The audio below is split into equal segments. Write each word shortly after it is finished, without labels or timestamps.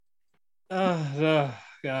God.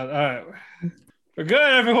 All right. We're good,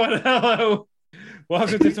 everyone. Hello.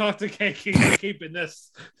 Welcome to Talk to Keki. We're keeping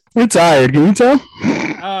this. We're tired. Can you tell?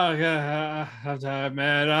 Oh, yeah. I'm tired,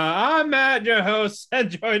 man. I'm Matt, your host, and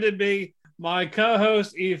joining me, my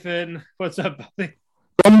co-host, Ethan. What's up, buddy?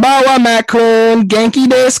 Konbawa, Macron. Genki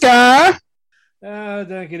desu ka?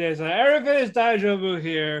 Thank you, days. Everything is Daijobu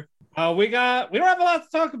here. We don't have a lot to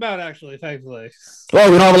talk about, actually, thankfully. Oh,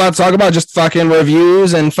 we don't have a lot to talk about. Just fucking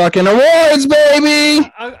reviews and fucking awards, baby.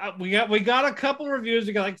 We got a couple reviews.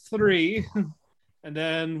 We got like 3. And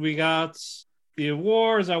then we got the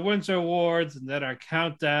awards, our winter awards, and then our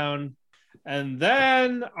countdown, and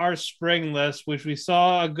then our spring list, which we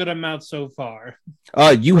saw a good amount so far.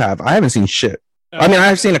 You have. I haven't seen shit. I mean,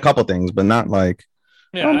 I've seen a couple things, but not like.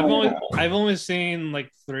 Yeah, I've only seen like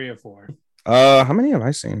 3 or 4. How many have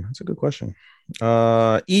I seen? That's a good question. I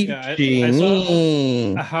saw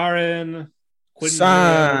Aharon,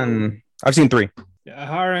 San. I've seen 3. Yeah,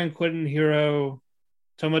 Aharon, Quentin Hero,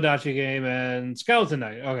 Tomodachi Game, and Skeleton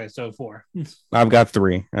Knight. Okay, so 4. I've got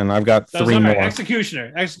 3, and I've got 3 more.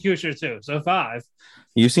 Executioner too. So 5.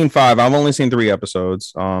 You've seen 5. I've only seen 3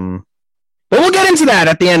 episodes. But we'll get into that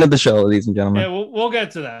at the end of the show, ladies and gentlemen. Yeah, we'll get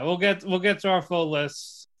to that. We'll get to our full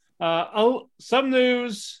list. Some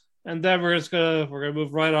news, and then we're gonna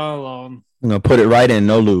move right on along. I'm gonna put it right in,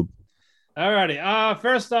 no lube. Alrighty.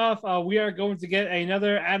 First off, we are going to get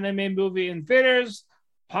another anime movie in theaters.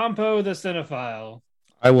 Pompo the Cinephile.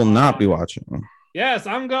 I will not be watching. Yes,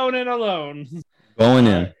 I'm going in alone. Going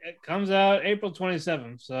in. It comes out April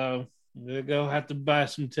 27th, so I'm gonna go have to buy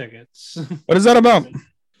some tickets. What is that about?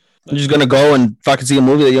 You're just gonna go and fucking see a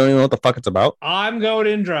movie that you don't even know what the fuck it's about? I'm going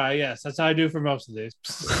in dry. Yes, that's how I do for most of these.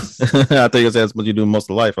 I thought you said that's what you do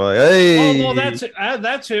most of life. I'm like, hey, well,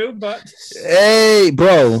 that too. But hey,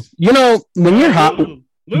 bro, you know when you're hot,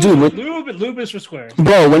 lube is for square.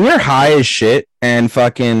 Bro, when you're high as shit and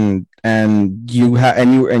fucking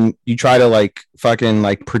you try to like fucking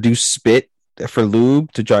like produce spit for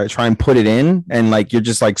lube to try and put it in, and like you're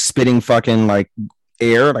just like spitting fucking like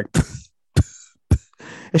air like.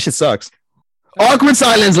 This shit sucks. Awkward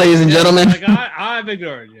silence, ladies and gentlemen. Like I've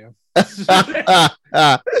ignored you. Oh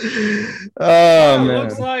man.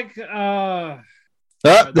 Looks like that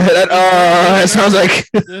sounds like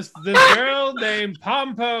this girl named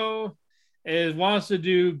Pompo wants to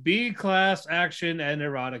do B-class action and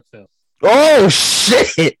erotic film. Oh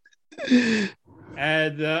shit.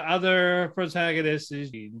 And the other protagonist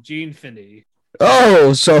is Gene Finney.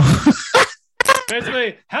 Oh, so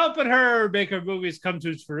basically helping her make her movies come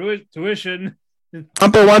to fruition.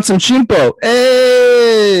 Pompo wants some chimpo.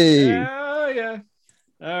 Hey. Oh yeah.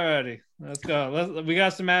 Alrighty, let's go. We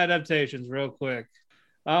got some adaptations real quick.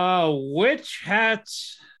 Witch Hat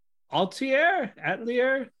Atelier? I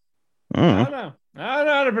don't know. I don't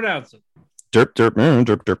know how to pronounce it. Derp.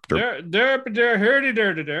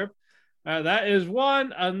 Derp. That is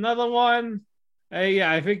one. Another one.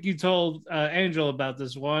 Yeah, I think you told Angel about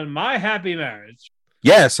this one. My Happy Marriage.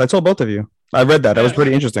 Yes, I told both of you. I read that. That was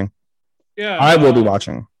pretty interesting. Yeah, I will be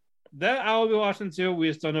watching. That I will be watching too. We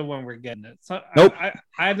just don't know when we're getting it. So nope. I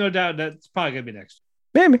have no doubt that it's probably gonna be next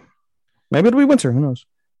year. Maybe it'll be winter. Who knows?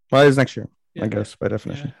 Well, it's next year, I guess, by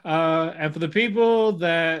definition. Yeah. And for the people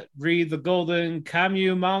that read the Golden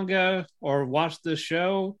Kamuy manga or watch the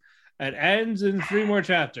show, it ends in 3 more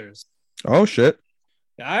chapters. Oh shit!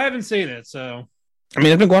 Yeah, I haven't seen it, so. I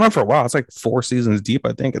mean, it's been going on for a while. It's like 4 seasons deep,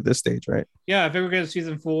 I think, at this stage, right? Yeah, I think we're getting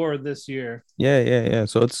season 4 this year. Yeah.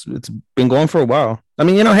 So it's been going for a while. I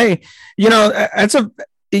mean, hey, you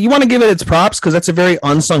want to give it its props because that's a very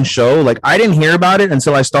unsung show. Like, I didn't hear about it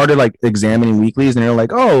until I started like examining weeklies, and they're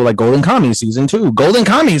like, oh, like Golden Kamuy season 2, Golden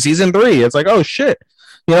Kamuy season 3. It's like, oh shit.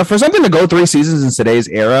 For something to go 3 seasons in today's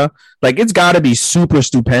era, like it's got to be super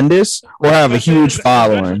stupendous or have a huge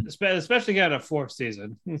following. Especially get a 4th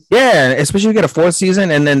season. Yeah, especially if you get a 4th season,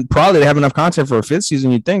 and then probably they have enough content for a 5th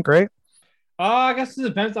season. You'd think, right? I guess it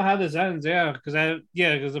depends on how this ends. Yeah, because I'm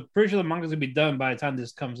pretty sure the manga's gonna be done by the time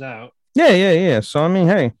this comes out. Yeah. So I mean,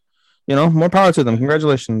 hey. More power to them.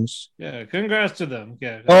 Congratulations. Yeah, congrats to them.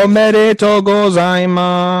 Yeah. Omedetou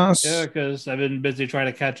gozaimasu. Yeah, because I've been busy trying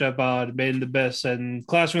to catch up on Made in the Abyss and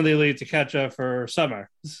Classroom Elite to catch up for summer.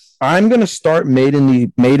 I'm gonna start Made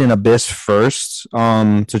in Abyss first,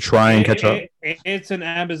 to try and catch up. It's an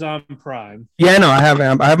Amazon Prime. Yeah, no, I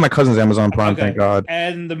have my cousin's Amazon Prime. Okay. Thank God.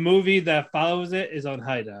 And the movie that follows it is on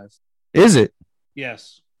HiDive. Is it?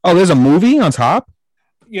 Yes. Oh, there's a movie on top.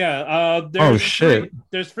 Yeah. Shit.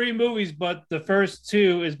 There's 3 movies, but the first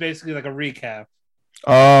 2 is basically like a recap.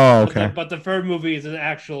 Oh, okay. But the 3rd movie is an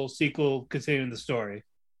actual sequel continuing the story.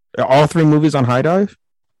 Are all 3 movies on HiDive?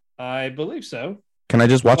 I believe so. Can I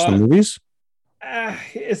just watch the But movies?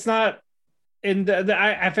 it's not in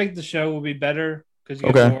I think the show will be better because you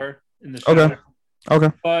get Okay. more in the Okay. show.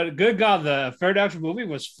 Okay. But good God, the third actual movie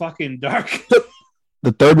was fucking dark.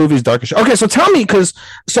 The third movie's darkest. Okay, so tell me, because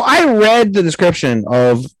so I read the description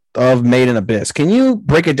of Made in Abyss. Can you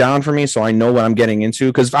break it down for me so I know what I'm getting into?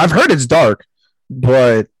 Because I've heard it's dark,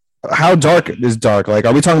 but how dark is dark? Like,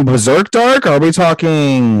 are we talking Berserk dark? Or are we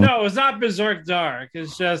talking? No, it's not Berserk dark.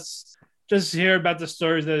 It's just hear about the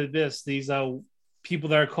stories of Abyss. These people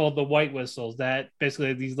that are called the White Whistles, that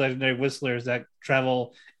basically these legendary whistlers that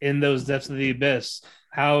travel in those depths of the abyss.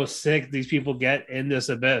 How sick these people get in this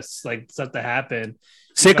abyss, like stuff to happen.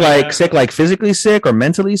 Sick, like physically sick or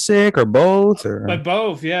mentally sick or both, or But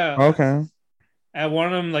both, yeah. okay. And one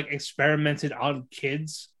of them like experimented on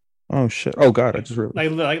kids. Oh shit! Oh god, I just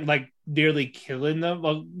like nearly killing them.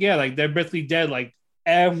 Well, yeah, like they're basically dead. Like,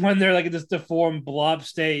 and when they're like in this deformed blob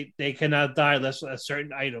state, they cannot die unless a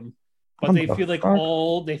certain item. But they feel like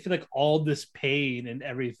all this pain and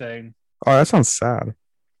everything. Oh, that sounds sad.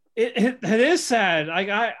 It is sad. Like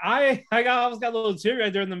I almost got a little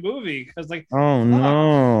teary during the movie because like oh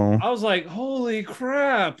no, I was like, holy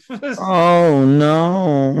crap! Oh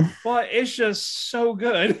no, But it's just so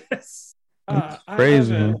good.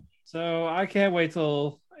 crazy. So I can't wait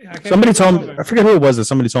till somebody told me. I forget who it was that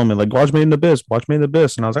somebody told me like watch Made in Abyss, watch Made in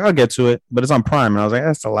Abyss, and I was like I'll get to it, but it's on Prime, and I was like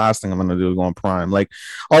that's the last thing I'm gonna do is go on Prime. Like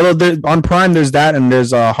although on Prime there's that and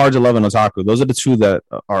there's Hard to Love and Otaku. Those are the two that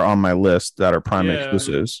are on my list that are Prime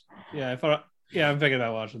exclusives. Yeah, I'm thinking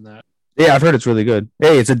about watching that. Yeah, I've heard it's really good.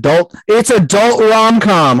 Hey, it's adult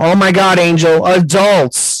rom-com. Oh my god, Angel,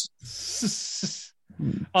 adults.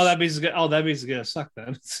 That means it's gonna suck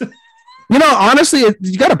then. You know, honestly,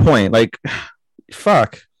 you got a point. Like,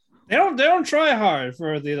 fuck. They don't try hard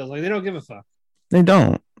for the adults. Like they don't give a fuck. They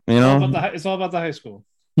don't. You know, it's all about the high school.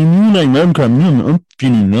 You mean like rom-com? I'm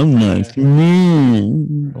feeling nice.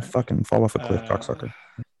 I'll fucking fall off a cliff, cocksucker.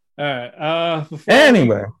 All right.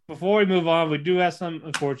 Before we move on, we do have some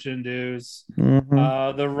unfortunate news.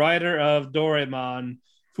 Mm-hmm. The writer of Doraemon,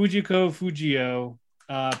 Fujiko Fujio,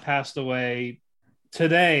 passed away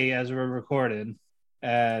today as we're recording.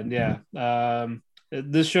 And yeah,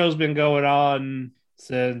 this show's been going on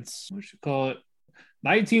since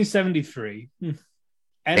 1973, and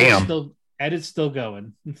it's still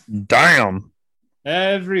going. Damn.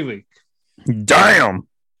 Every week. Damn.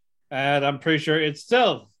 And I'm pretty sure it's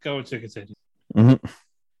still going to continue. Mm-hmm.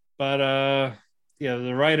 But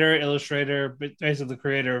the writer, illustrator, basically the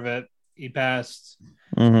creator of it, he passed.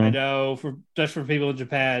 Mm-hmm. I know for people in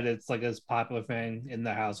Japan, it's like a popular thing in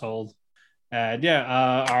the household. And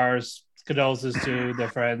our condolences to their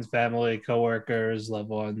friends, family, coworkers, loved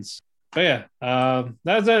ones. But yeah,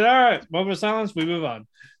 that's it. All right, moment of silence. We move on.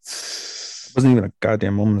 It wasn't even a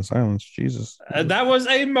goddamn moment of silence. Jesus. That was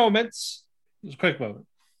a moment. It was a quick moment.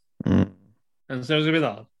 And so it's gonna be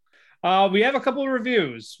long. We have a couple of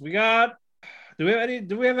reviews. Do we have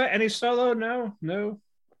any solo? No. I'm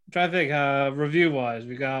trying to think. Review wise,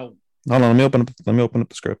 we got. Hold on, let me open up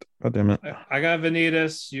the script. God damn it. I got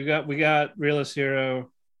Vanitas. We got Realist Hero.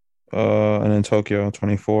 And in Tokyo,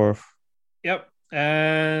 24th. Yep,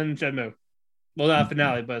 and Shenmue. Well, not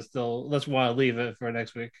finale, but still, let's want to leave it for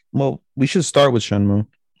next week. Well, we should start with Shenmue.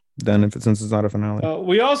 Then, since it's not a finale,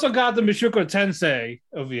 we also got the Mushoku Tensei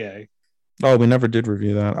OVA. Oh, we never did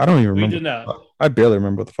review that. I don't even remember. We did not. I barely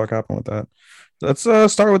remember what the fuck happened with that. Let's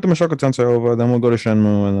start with the Mushoku Tensei OVA, then we'll go to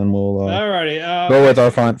Shenmue, and then we'll go with our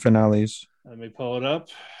finales. Let me pull it up.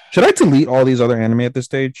 Should I delete all these other anime at this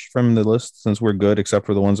stage from the list since we're good, except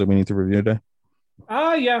for the ones that we need to review today?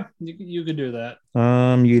 Yeah, you could do that.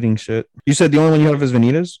 You eating shit. You said the only one you have is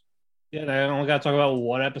Vanitas? Yeah, I only got to talk about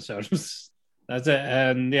one episode. That's it.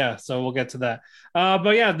 And yeah, so we'll get to that.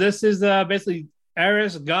 But yeah, this is basically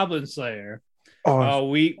Eris Goblin Slayer.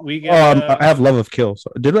 We get. I have Love of Kill.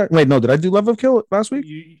 So did I do Love of Kill last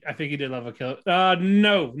week? I think you did Love of Kill.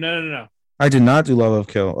 No. I did not do Love of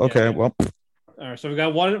Kill. Okay, well. All right, so we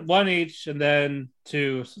got one each, and then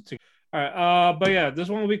two. All right, but yeah, this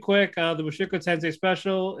one will be quick. The Mushoku Tensei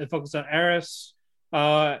special. It focuses on Eris.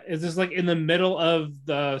 Is this like in the middle of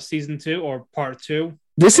the season 2 or part 2?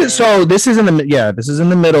 This is in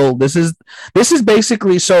the middle. This is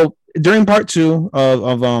basically so during part 2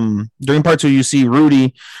 you see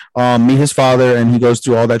Rudy meet his father, and he goes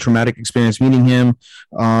through all that traumatic experience meeting him,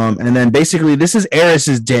 and then basically this is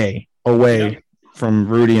Eris's day away from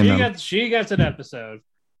Rudy and them. She gets an episode.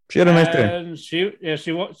 She had a nice day. And she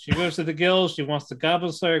goes to the guild. She wants the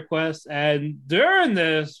Goblin Slayer quest, and during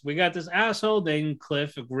this, we got this asshole named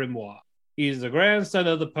Cliff Grimoire. He's the grandson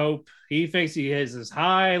of the Pope. He thinks he is this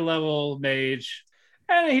high-level mage,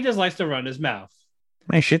 and he just likes to run his mouth.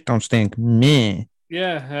 My shit don't stink. Meh.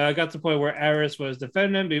 Yeah, I got to the point where Eris was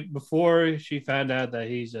defending him before she found out that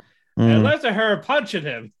he's. And it Mm. led to her punching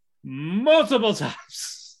him multiple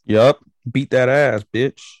times. Yup. Beat that ass,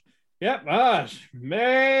 bitch. Yep,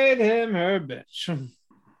 made him her bitch.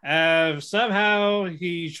 Somehow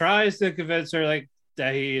he tries to convince her like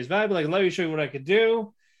that he is valuable. Like, let me show you what I could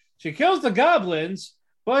do. She kills the goblins,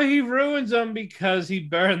 but he ruins them because he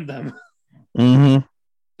burned them. Mm-hmm.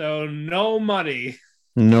 So no money.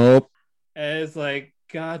 Nope. And it's like,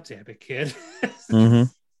 God damn it, kid. Mm-hmm.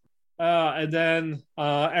 And then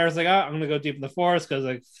Aaron's like, I'm gonna go deep in the forest because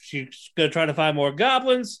like she's gonna try to find more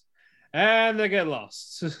goblins, and they get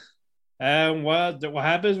lost. And what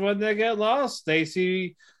happens when they get lost? They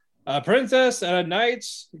see a princess and a knight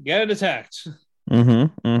getting attacked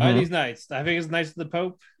by these knights. I think it's Knights of the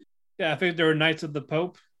Pope. Yeah, I think they were Knights of the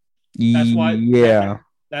Pope. That's why. Yeah.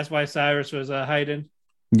 That's why Cyrus was hiding.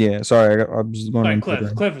 Yeah. Sorry, I was going on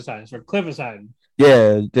Cliff. Cliff is hiding. Cliff is hiding.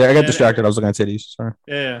 Yeah, I got distracted. I was looking at titties. Sorry.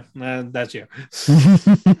 Yeah, that's you.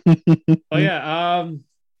 Oh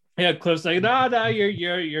yeah, Cliff's like, no,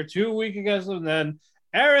 you're too weak against them. And then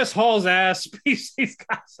Eris hauls ass, species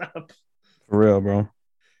gossip. For real, bro.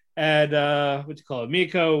 And what you call it,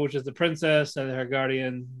 Miko, which is the princess, and her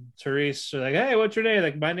guardian Therese are like, hey, what's your name?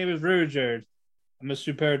 Like, my name is Ruger. I'm a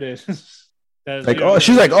super dude. Like, oh,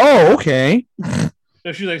 she's like, oh, okay.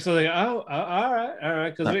 So she's like, all right,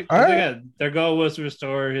 because again, their goal was to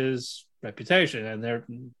restore his reputation,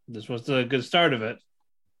 and this was the good start of it.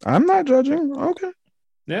 I'm not judging. Okay.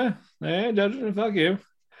 Yeah, they ain't judging. Fuck you.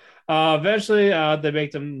 Eventually, they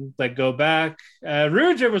make them like go back.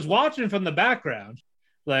 Ruger was watching from the background,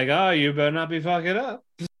 like, oh, you better not be fucking up.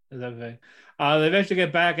 They eventually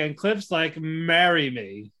get back, and Cliff's like, marry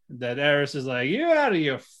me. That Eris is like, you're out of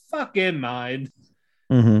your fucking mind.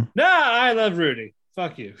 Mm-hmm. Nah, I love Rudy.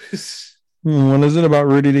 Fuck you. What is it about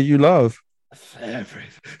Rudy that you love?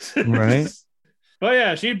 Everything. Right. But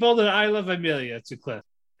yeah, she pulled an I love Amelia to Cliff.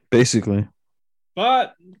 Basically.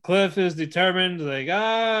 But Cliff is determined, like,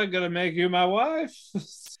 I'm going to make you my wife.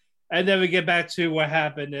 And then we get back to what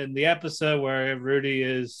happened in the episode where Rudy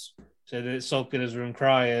is sulking in his room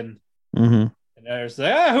crying. Mm-hmm. And Eris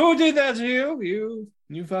like, who did that to you?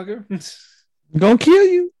 You fucker. Gonna kill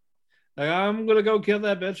you. Like, I'm going to go kill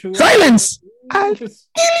that bitch. Silence! I'll kill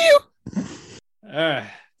you. All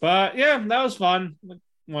right. But yeah, that was fun.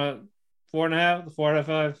 What, 4.5, 4 out of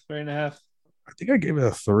 5, 3.5? I think I gave it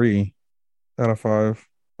a 3 out of 5.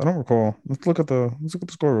 I don't recall. Let's look at the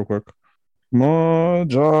score real quick. More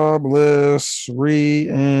jobless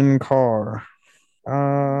in car.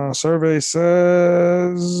 Survey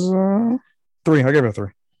says 3. I gave it a 3.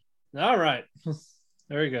 All right.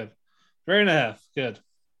 Very good. 3.5. Good.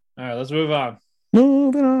 All right, let's move on.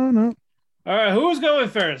 Moving on up. All right, who's going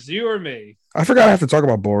first? You or me? I forgot I have to talk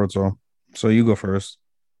about Boruto. So you go first.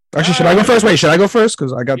 Actually, should I go first? Wait, should I go first?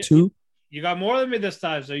 Because I got 2. You got more than me this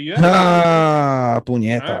time, so you have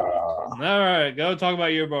puñeta. All right, go talk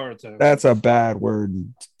about your Boruto. That's a bad word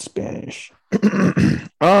in Spanish.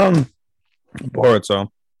 Boruto.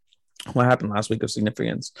 What happened last week of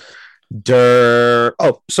significance? So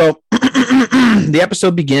the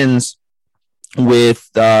episode begins with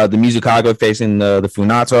the Mizukage facing the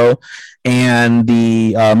Funato, and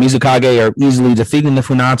the Mizukage are easily defeating the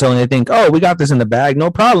Funato, and they think, oh, we got this in the bag, no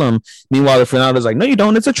problem. Meanwhile, the Funato's like, no, you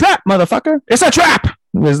don't. It's a trap, motherfucker. It's a trap,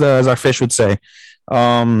 as our fish would say.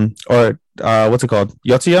 Or what's it called?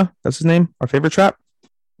 Yotsuya? That's his name? Our favorite trap?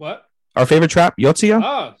 What? Our favorite trap? Yotsuya?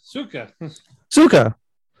 Oh, Suika.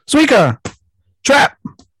 Trap.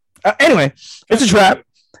 Anyway, it's a trap.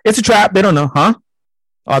 It's a trap. They don't know, huh?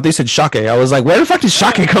 Oh, they said Shake. I was like, where the fuck did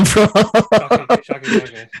Shake come from?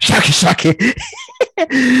 Shake.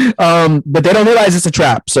 But they don't realize it's a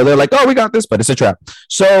trap. So they're like, oh, we got this, but it's a trap.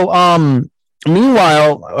 So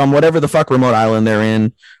meanwhile, whatever the fuck remote island they're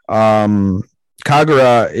in,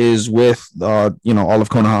 Kagura is with all of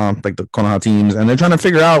Konoha, like the Konoha teams, and they're trying to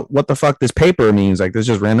figure out what the fuck this paper means. Like, there's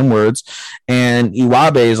just random words, and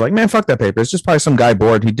Iwabe is like, man, fuck that paper. It's just probably some guy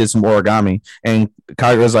bored. He did some origami, and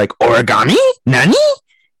Kagura's like, origami? Nani?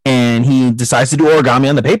 And he decides to do origami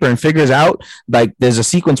on the paper and figures out, like, there's a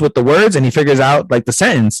sequence with the words, and he figures out, like, the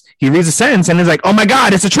sentence. He reads the sentence and is like, oh my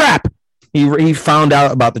god, it's a trap. He found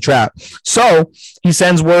out about the trap. So he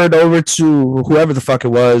sends word over to whoever the fuck it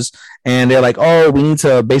was, and they're like, oh, we need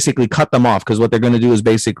to basically cut them off, because what they're going to do is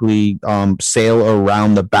basically sail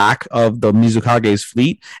around the back of the Mizukage's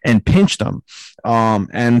fleet and pinch them.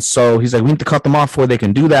 And so he's like, we need to cut them off before they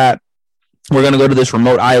can do that. we're going to go to this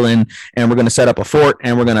remote island and we're going to set up a fort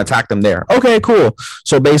and we're going to attack them there. Okay, cool.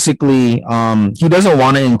 So basically, he doesn't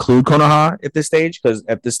want to include Konoha at this stage because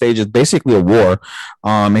at this stage it's basically a war.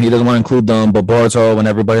 And he doesn't want to include them, but Boruto and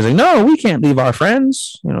everybody's like, no, we can't leave our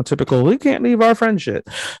friends. You know, typical, we can't leave our friend shit.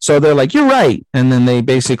 So they're like, you're right. And then they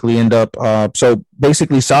basically end up, so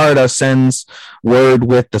basically Sarada sends word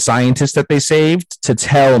with the scientist that they saved to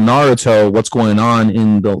tell Naruto what's going on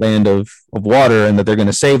in the land of water and that they're going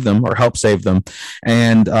to save them or help save them.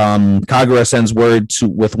 And Kagura sends word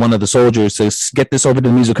with one of the soldiers to get this over to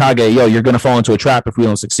the Mizukage. Yo, you're going to fall into a trap if we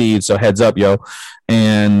don't succeed. So heads up, yo.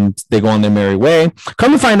 And they go on their merry way.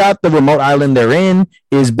 Come to find out, the remote island they're in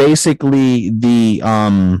is basically the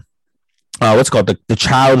what's called the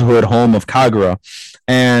childhood home of Kagura.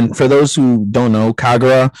 And for those who don't know,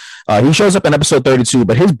 Kagura, he shows up in episode 32,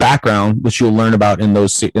 but his background, which you'll learn about in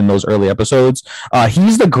those early episodes,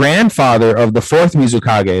 he's the grandfather of the fourth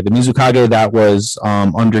Mizukage, the Mizukage that was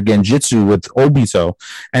under Genjutsu with Obito.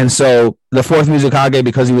 And so the fourth Mizukage,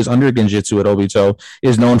 because he was under Genjutsu at Obito,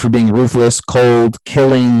 is known for being ruthless, cold,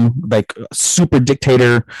 killing, like super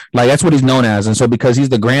dictator. Like that's what he's known as. And so because he's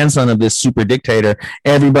the grandson of this super dictator,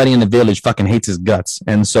 everybody in the village fucking hates his guts.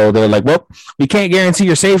 And so they're like, well, we can't guarantee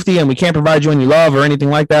your safety and we can't provide you any love or anything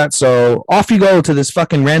like that. So off you go to this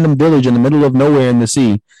fucking random village in the middle of nowhere in the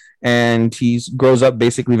sea. And he grows up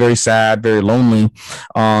basically very sad, very lonely,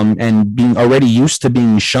 and being already used to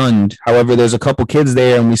being shunned. However, there's a couple kids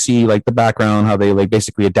there, and we see like the background, how they like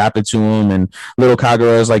basically adapted to him. And little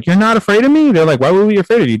Kagura is like, "You're not afraid of me?" They're like, "Why would we be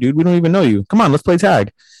afraid of you, dude? We don't even know you. Come on, let's play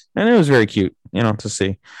tag." And it was very cute, you know, to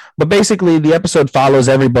see. But basically, the episode follows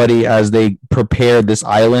everybody as they prepare this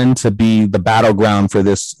island to be the battleground for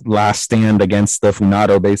this last stand against the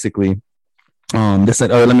Funado, basically.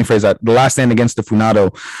 Let me phrase that: the last stand against the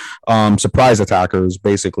Funado surprise attackers,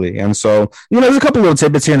 basically. And so, you know, there's a couple little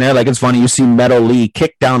tidbits here and there. Like, it's funny, you see Metal Lee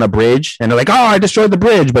kick down a bridge and they're like, "Oh, I destroyed the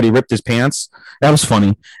bridge," but he ripped his pants. That was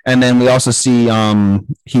funny. And then we also see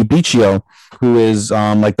Hibichio, who is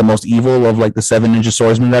like the most evil of like the 7 ninja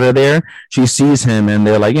swordsmen that are there. She sees him and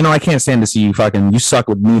they're like, "You know, I can't stand to see you you suck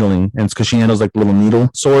with needling." And it's because she handles like the little needle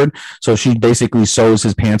sword. So she basically sews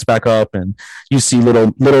his pants back up, and you see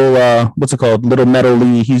little what's it called? Little Metal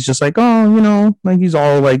Lee. He's just like, oh, you know, like he's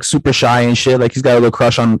all like super shy and shit. Like he's got a little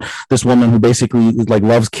crush on this woman who basically like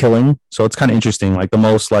loves killing. So it's kind of interesting. Like the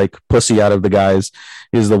most like pussy out of the guys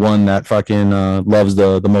is the one that fucking loves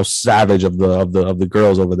the most savage of the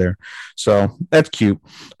girls over there. So that's cute.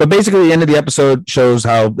 But basically, the end of the episode shows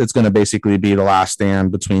how it's going to basically be the last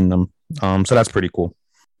stand between them. So that's pretty cool.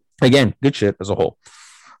 Again, good shit as a whole.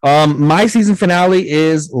 My season finale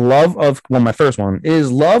is my first one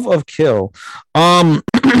is Love of Kill.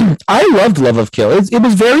 I loved Love of Kill. It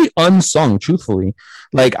was very unsung, truthfully.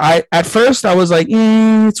 Like at first I was like,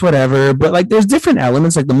 it's whatever, but like there's different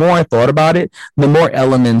elements. Like the more I thought about it, the more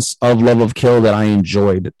elements of Love of Kill that I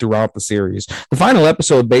enjoyed throughout the series. The final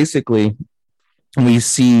episode, basically, we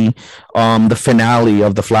see the finale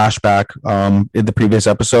of the flashback in the previous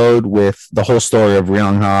episode with the whole story of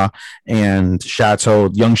Ryangha and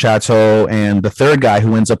young Chateau, and the third guy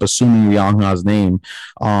who ends up assuming Ryangha's name.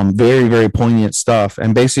 Very, very poignant stuff.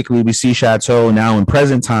 And basically we see Chateau now in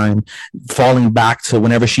present time falling back to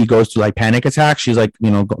whenever she goes through like panic attacks. She's like,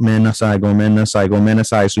 you know, gomenasai,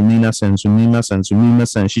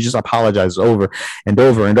 sumimasen. And she just apologizes over and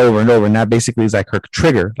over and over and over. And that basically is like her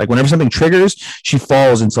trigger. Like whenever something triggers, she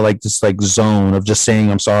falls into like this like zone of just saying,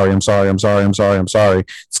 I'm sorry.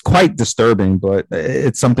 It's quite disturbing, but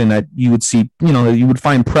it's something that you would see, you know, you would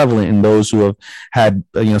find prevalent in those who have had,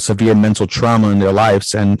 you know, severe mental trauma in their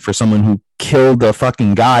lives. And for someone who killed a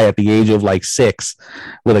fucking guy at the age of like 6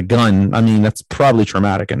 with a gun, I mean, that's probably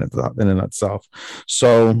traumatic in itself.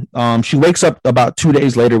 So she wakes up about 2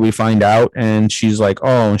 days later, we find out, and she's like,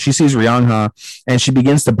 oh, and she sees Ryangha and she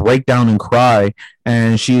begins to break down and cry.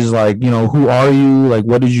 And she's like, you know, who are you? Like,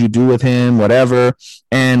 what did you do with him? Whatever.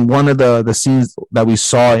 And one of the scenes that we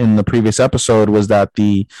saw in the previous episode was that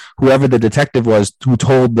whoever the detective was who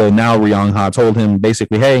told the now Ryangha told him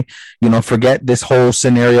basically, hey, you know, forget this whole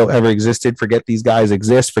scenario ever existed. Forget these guys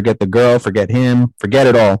exist. Forget the girl. Forget him. Forget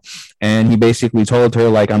it all. And he basically told her,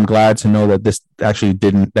 like, I'm glad to know that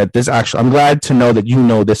I'm glad to know that, you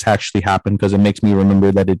know, this actually happened because it makes me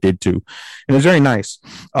remember that it did too. And it was very nice.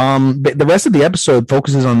 The rest of the episode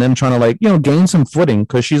focuses on them trying to, like, you know, gain some footing,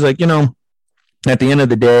 because she's like, you know, at the end of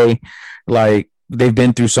the day, like, they've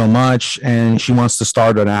been through so much and she wants to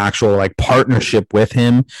start an actual like partnership with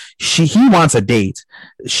him. He wants a date.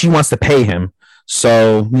 She wants to pay him.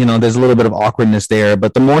 So, you know, there's a little bit of awkwardness there,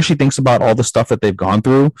 but the more she thinks about all the stuff that they've gone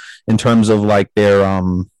through in terms of like their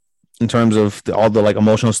in terms of all the like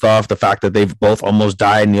emotional stuff, the fact that they've both almost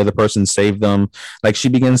died and the other person saved them. Like she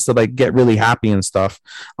begins to like get really happy and stuff.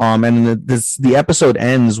 And the episode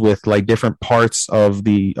ends with like different parts of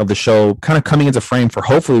the show kind of coming into frame for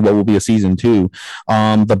hopefully what will be a season 2.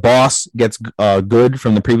 The boss gets good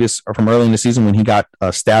from the previous or from early in the season when he got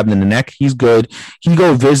stabbed in the neck. He's good. He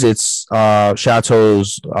visits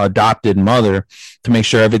Chateau's adopted mother to make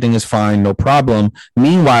sure everything is fine, no problem.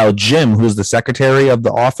 Meanwhile, Jim, who's the secretary of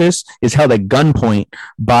the office, is held at gunpoint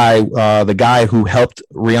by the guy who helped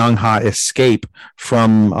Ryung-ha escape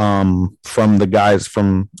from the guys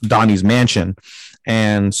from Donnie's mansion.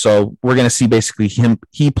 And so we're going to see basically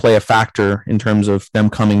he play a factor in terms of them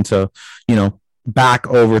coming to, back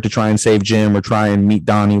over to try and save Jim or try and meet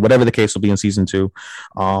Donnie, whatever the case will be in season 2.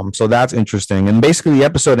 So that's interesting. And basically the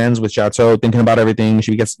episode ends with Chateau thinking about everything.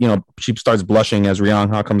 She gets, she starts blushing as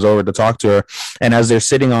Ryung-ha comes over to talk to her. And as they're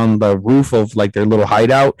sitting on the roof of like their little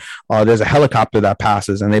hideout, there's a helicopter that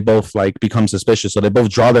passes and they both like become suspicious. So they both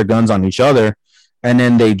draw their guns on each other. And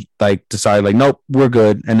then they like decide like, nope, we're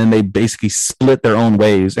good. And then they basically split their own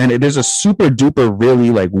ways. And it is a super duper, really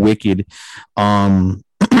like wicked,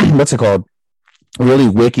 what's it called? Really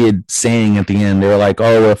wicked saying at the end. They were like,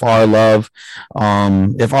 oh, if our love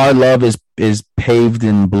is paved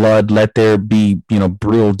in blood, let there be,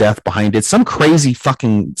 brutal death behind it. Some crazy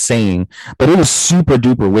fucking saying, but it was super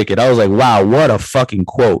duper wicked. I was like, wow, what a fucking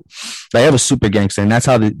quote. Like, I have a super gangster, and that's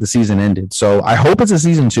how the season ended. So I hope it's a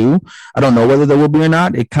season 2. I don't know whether there will be or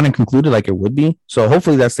not. It kind of concluded like it would be. So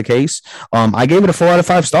hopefully that's the case. I gave it a 4 out of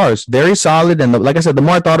 5 stars. Very solid. And like I said, the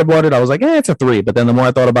more I thought about it, I was like, it's a 3. But then the more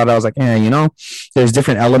I thought about it, I was like, there's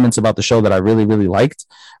different elements about the show that I really, really liked.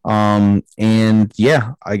 And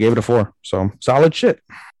yeah, I gave it a 4. So solid shit.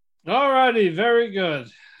 Alrighty, very good.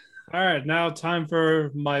 All right, now time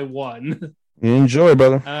for my 1. Enjoy,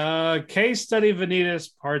 brother. Case Study of Vanitas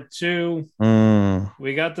Part 2.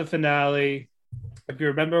 We got the finale. If you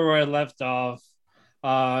remember where I left off,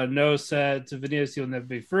 No said to Vanitas, "You'll never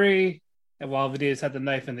be free." And while Vanitas had the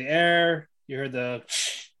knife in the air, you heard the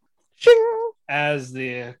as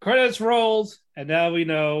the credits rolled, and now we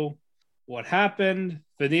know what happened.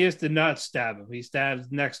 Vanitas did not stab him. He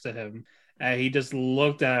stabbed next to him. And he just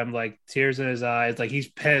looked at him like tears in his eyes, like he's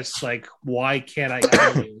pissed. Like, why can't I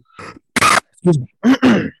kill you?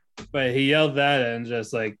 But he yelled that and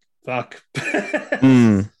just like, fuck.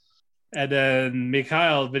 And then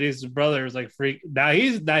Mikhail, Vanitas' brother, was like, freak. Now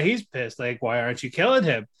he's pissed. Like, why aren't you killing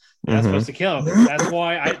him? You're not supposed to kill him. That's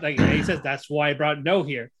why he says that's why I brought No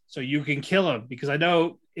here, so you can kill him, because I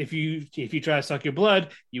know if you try to suck your blood,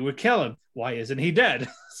 you would kill him. Why isn't he dead?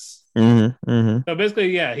 So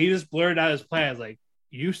basically, yeah, he just blurred out his plans, like,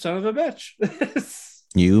 you son of a bitch.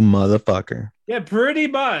 You motherfucker. Yeah, pretty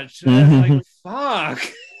much. Like, fuck.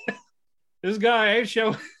 This guy ain't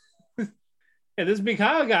showing. Yeah, this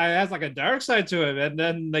Mikhail guy has like a dark side to him, and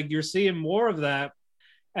then like you're seeing more of that.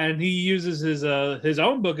 And he uses his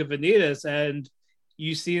own book of Vanitas, and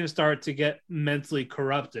you see him start to get mentally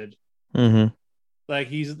corrupted. Like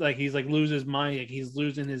he's losing his mind, like he's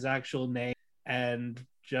losing his actual name, and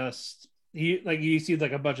just you see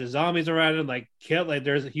like a bunch of zombies around him, like kill, like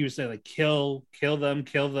he was saying like kill them.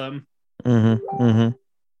 And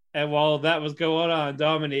while that was going on,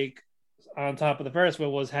 Dominique, on top of the first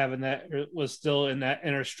one, was still in that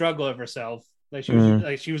inner struggle of herself. Like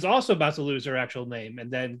she was also about to lose her actual name and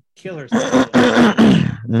then kill herself.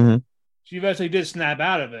 She eventually did snap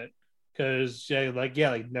out of it because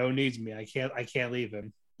No needs me. I can't leave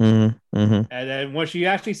him. And then when she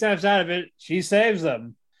actually snaps out of it, she saves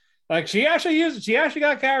them. Like she actually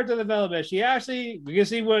got character development. We can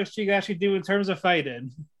see what she can actually do in terms of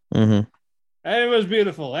fighting. And it was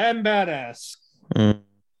beautiful and badass.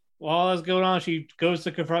 While that's going on, she goes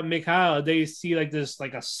to confront Mikhail. They see like this,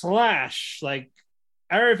 like a slash, like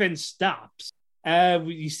everything stops. And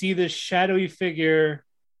you see this shadowy figure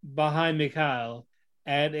behind Mikhail,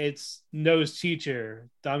 and it's No's teacher,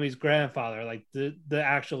 Dami's grandfather, like the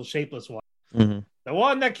actual shapeless one. The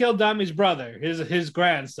one that killed Dami's brother, his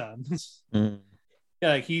grandson. Yeah,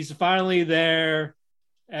 like he's finally there,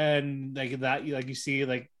 and like that, like you see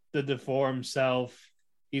like the deformed self.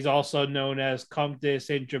 He's also known as Comte de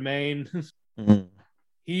Saint Germain.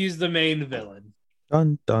 He's the main villain.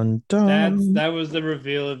 Dun dun dun. That was the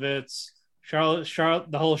reveal of it. Charlotte,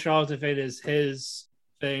 the whole charlatan fate is his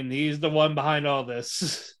thing. He's the one behind all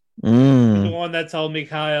this. He's the one that told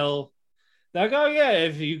Mikhail, like, oh yeah,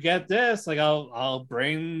 if you get this, like I'll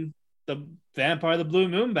bring the vampire, the Blue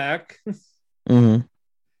Moon back.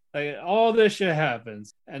 Like all this shit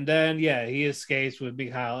happens, and then yeah, he escapes with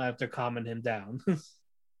Mikhail after calming him down.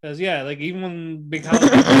 Because yeah, like even when Mikhail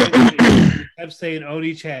kept saying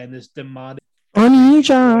Oni-chan, this demonic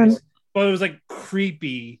Oni-chan. voice, but it was like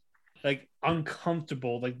creepy, like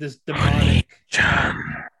uncomfortable, like this demonic,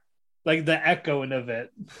 like the echoing of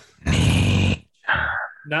it.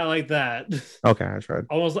 Not like that. Okay, I tried.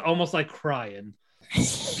 Almost like crying.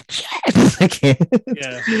 I can't.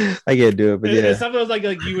 Yeah, I can't do it, but it's something like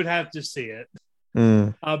you would have to see it.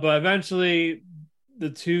 But eventually,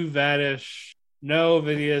 the two vanish. No,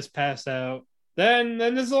 Vanitas pass out. Then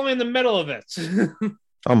this is only in the middle of it.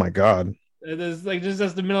 Oh my god! It is like just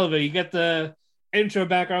as the middle of it. You get the intro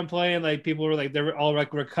background playing. Like people were like they were all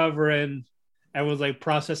like recovering. Everyone's like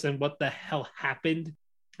processing what the hell happened.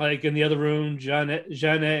 Like in the other room, Janet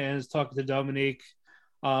is talking to Dominique.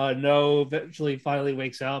 No, eventually finally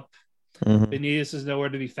wakes up. Vanitas is nowhere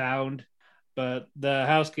to be found, but the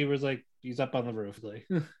housekeeper's like he's up on the roof, like,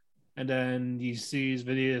 and then he sees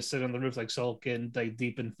Vanitas sitting on the roof, like sulking, like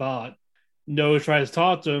deep in thought. No tries to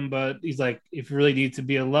talk to him, but he's like, if you really need to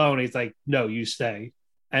be alone, he's like, no, you stay.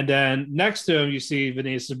 And then next to him, you see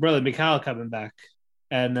Vanitas' brother Mikhail coming back,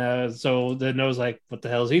 and so then No's like, what the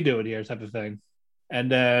hell is he doing here, type of thing.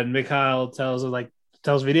 And then Mikhail tells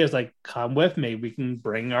Vanitas like, come with me, we can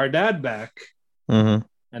bring our dad back.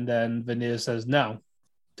 And then Vanitas says, no,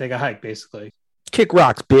 take a hike, basically. Kick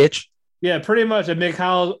rocks, bitch. Yeah, pretty much. And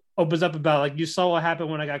Mikhail opens up about, like, you saw what happened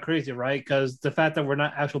when I got crazy, right? Because the fact that we're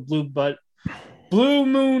not actual blue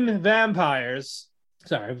moon vampires.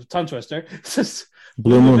 Sorry, tongue twister.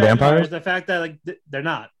 Blue moon vampires? The fact that, like, they're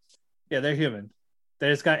not. Yeah, they're human.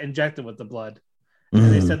 They just got injected with the blood. And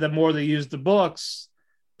they said the more they use the books,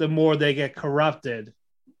 the more they get corrupted.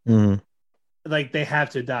 Like, they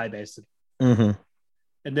have to die, basically.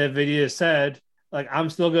 And then Vanitas said, like,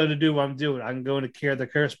 I'm still going to do what I'm doing. I'm going to cure the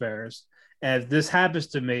curse bearers. And if this happens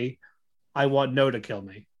to me, I want No to kill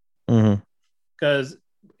me. Because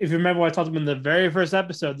if you remember what I talked about in the very first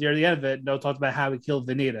episode, near the end of it, No talked about how he killed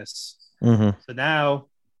Vanitas. So now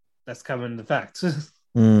that's coming into effect.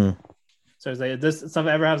 So it's like, if this stuff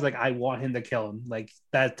ever happens, like, I want him to kill him. Like,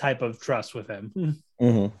 that type of trust with him.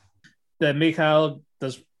 Then Mikhail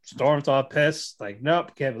just storms all pissed. Like,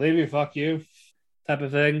 nope, can't believe you. Fuck you. Type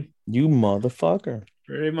of thing. You motherfucker.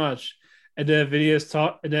 Pretty much. And then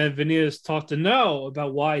Vanitas talked to No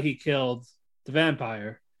about why he killed the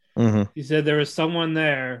vampire. He said there was someone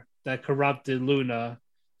there that corrupted Luna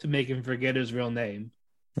to make him forget his real name.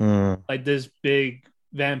 Like this big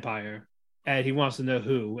vampire. And he wants to know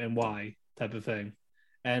who and why, type of thing.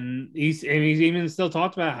 And he's even still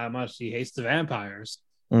talked about how much he hates the vampires,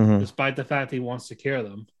 despite the fact he wants to cure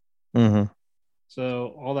them.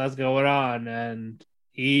 So all that's going on, and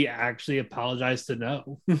he actually apologized to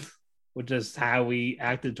No, which is how we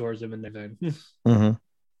acted towards him and everything.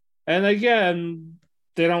 And again,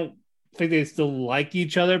 they don't think they still like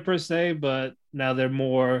each other per se, but now they're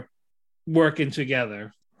more working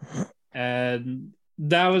together. And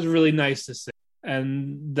that was really nice to see.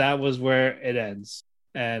 And that was where it ends.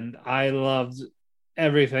 And I loved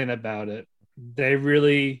everything about it. They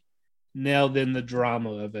really nailed in the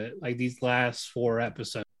drama of it. Like these last 4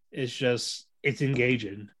 episodes, it's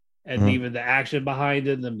engaging. And even the action behind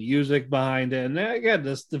it, the music behind it, and again,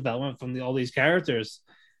 this development from all these characters.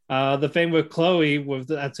 The thing with Chloe,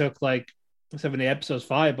 that took like 70 episodes,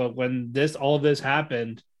 5, but when all this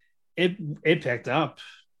happened, it picked up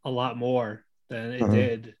a lot more than it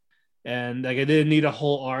did. And like it didn't need a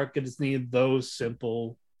whole arc, it just needed those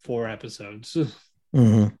simple 4 episodes.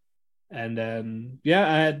 And then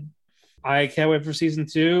I can't wait for season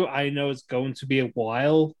 2. I know it's going to be a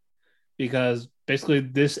while because basically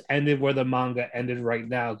this ended where the manga ended right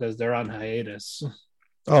now because they're on hiatus.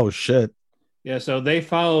 Oh shit. Yeah, so they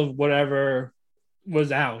followed whatever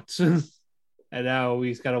was out. And now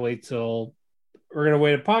we've got to wait till we're gonna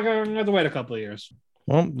wait a couple of years.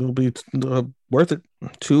 Well, it'll be worth it.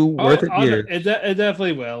 2 worth it years. It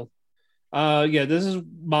definitely will. Yeah, this is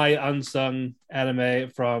my unsung anime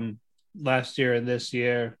from last year and this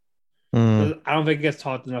year. I don't think it gets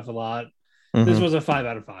talked enough a lot. This was a 5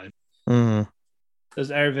 out of 5.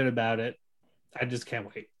 There's everything about it. I just can't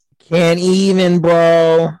wait. Can't even,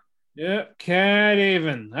 bro. Yeah, can't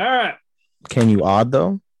even. All right. Can you odd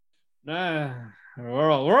though? Nah, we're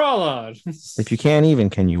all odd. If you can't even,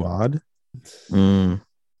 can you odd? Well,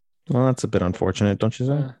 that's a bit unfortunate, don't you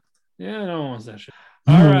say? Yeah, no one wants that shit.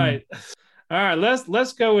 All right.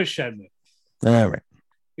 Let's go with Shenmue. All right.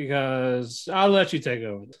 Because I'll let you take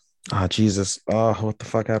over. Oh, Jesus. Oh, what the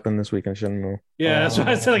fuck happened this week in Shenmue? Yeah, that's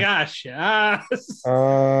why I said, like, shit.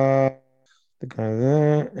 The guy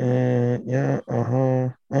there.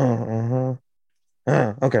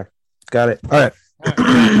 Okay. Got it. All right.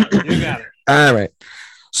 You got it. All right.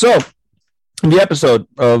 So, the episode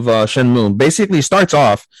of Shenmue basically starts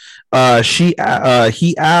off. He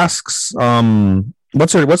asks,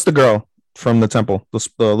 what's the girl from the temple, the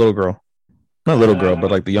little girl, not little girl,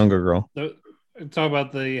 but like the younger girl. Talk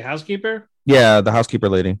about the housekeeper. Yeah, the housekeeper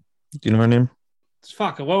lady. Do you know her name?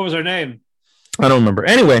 Fuck, what was her name? I don't remember.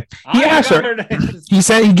 Anyway, he asks her. He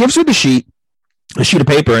said he gives her a sheet of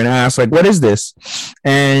paper and asks like, "What is this?"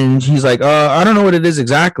 And he's like, I don't know what it is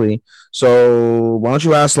exactly. So why don't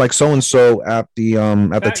you ask like so and so at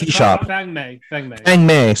the tea shop? Fang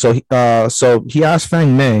Mei. So he asked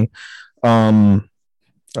Fang Mei. Goddamn.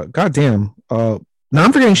 Now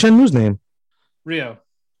I'm forgetting Shenmue's name. Rio.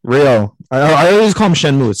 I always call him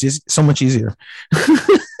Shenmue. It's so much easier.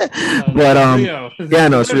 But Rio. Yeah,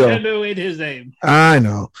 no, it's Rio. Shenmue in his name. I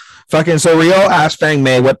know. Fucking so Rio asked Fang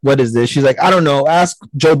Mei, what is this? She's like, I don't know. Ask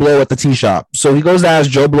Joe Blow at the tea shop. So he goes to ask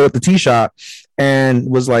Joe Blow at the tea shop and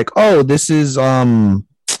was like, oh, this is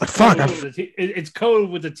fuck. It's code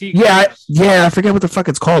with the tea. Yeah. I forget what the fuck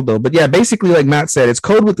it's called though. But yeah, basically, like Matt said, it's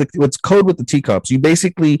code with the teacups. You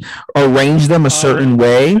basically arrange them a certain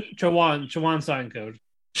way. Chuan sign code.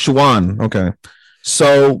 Chuan, okay.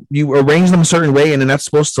 So you arrange them a certain way, and then that's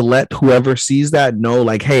supposed to let whoever sees that know,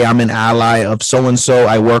 like, hey, I'm an ally of so and so.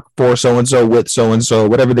 I work for so and so with so and so,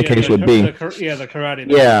 whatever the case would be. The karate.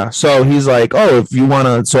 Yeah. So he's like, oh, if you want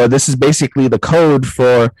to. So this is basically the code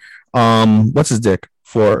for what's his dick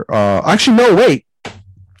for? Actually, no, wait,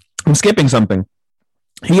 I'm skipping something.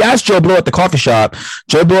 He asked Joe Blow at the coffee shop.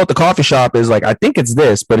 Joe Blow at the coffee shop is like, I think it's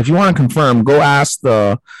this, but if you want to confirm, go ask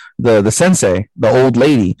the sensei, the old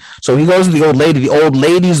lady. So he goes to the old lady. The old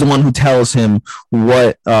lady is the one who tells him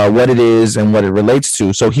what it is and what it relates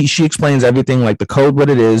to. So she explains everything, like the code,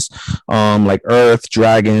 what it is, like earth,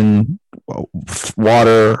 dragon,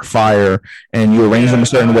 water, fire, and you arrange them a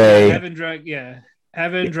certain way. Heaven,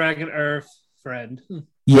 dragon, earth, friend.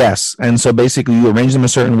 Yes, and so basically you arrange them a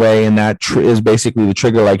certain way, and that is basically the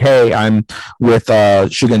trigger. Like, hey, I'm with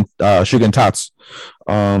Shugen Tats.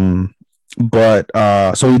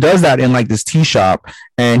 So he does that in like this tea shop,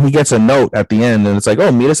 and he gets a note at the end, and it's like,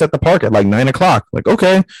 oh, meet us at the park at like 9:00. Like,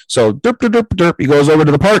 okay. So derp. He goes over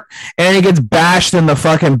to the park, and he gets bashed in the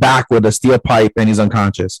fucking back with a steel pipe, and he's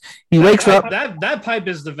unconscious. He wakes up. That pipe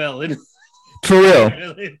is the villain. For real.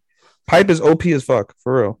 Pipe is OP as fuck.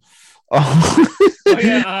 For real.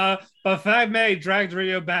 But Fang Mei dragged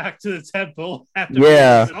Rio back to the temple after being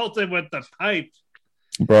assaulted with the pipe.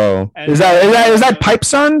 Bro, and is that Pipe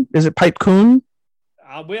Son? Is it Pipe Kun?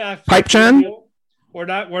 Pipe Chan? We're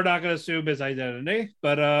not going to assume his identity,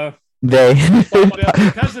 but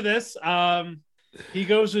because of this, he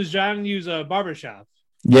goes to Zhang Yu's barbershop.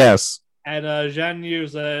 Yes, and Zhang Yu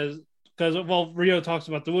says, because Rio talks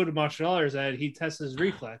about the wounded martial arts, and he tests his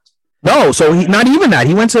reflex. No, so he not even that.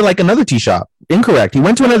 He went to like another tea shop. Incorrect. He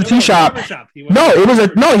went to another tea shop. He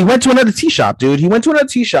went to another tea shop, dude. He went to another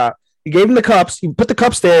tea shop. He gave him the cups. He put the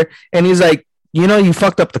cups there, and he's like, you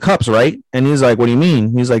fucked up the cups, right? And he's like, what do you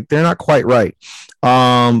mean? He's like, they're not quite right.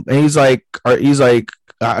 And he's like, are you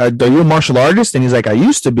a martial artist? And he's like, I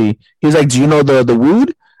used to be. He's like, do you know the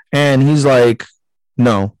wood? And he's like,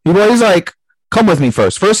 no. He's like, come with me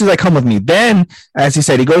first. First, he's like, come with me. Then, as he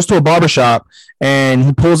said, he goes to a barbershop and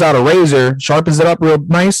he pulls out a razor, sharpens it up real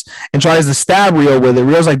nice, and tries to stab Rio with it.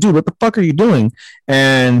 Rio's like, dude, what the fuck are you doing?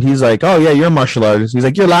 And he's like, oh, yeah, you're a martial artist. He's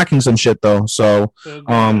like, you're lacking some shit, though. So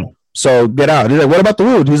get out. He's like, what about the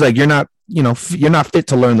wood? He's like, you're not fit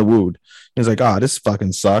to learn the wood. He's like, this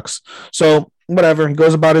fucking sucks. So whatever. He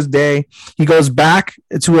goes about his day. He goes back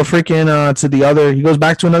to a freaking he goes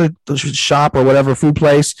back to another shop or whatever food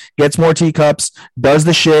place, gets more teacups, does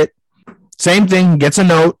the shit. Same thing, gets a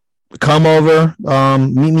note, come over,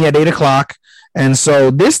 meet me at 8:00. And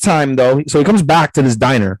so this time though, so he comes back to this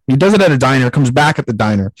diner. He does it at a diner, comes back at the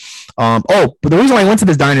diner. But the reason why I went to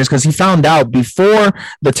this diner is because he found out before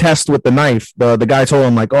the test with the knife, the guy told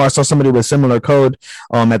him like, oh, I saw somebody with similar code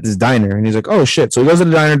at this diner. And he's like, oh shit. So he goes to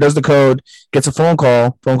the diner, does the code, gets a phone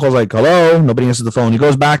call. Phone call's like, hello. Nobody answers the phone. He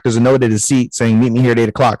goes back. There's a note at his seat saying, meet me here at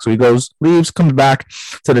 8:00. So he goes, leaves, comes back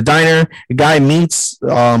to the diner. The guy meets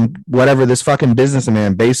whatever, this fucking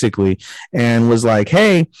businessman basically, and was like,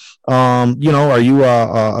 hey, are you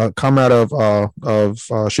a comrade of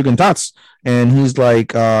Shugen Tats? And he's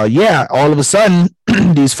like, yeah. All of a sudden,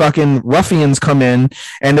 these fucking ruffians come in,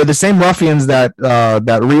 and they're the same ruffians that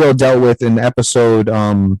Rio dealt with in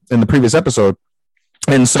the previous episode.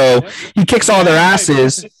 And so he kicks all their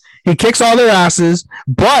asses.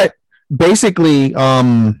 But basically,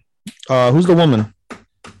 who's the woman?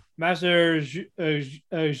 Master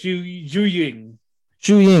Zhu Ying.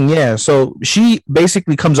 Shu Ying, yeah. So she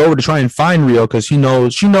basically comes over to try and find Rio because she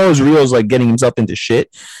knows Rio's like getting himself into shit,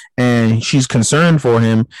 and she's concerned for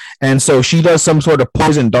him. And so she does some sort of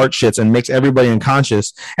poison dart shits and makes everybody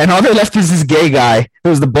unconscious. And all they left is this gay guy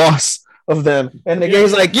who's the boss of them. And the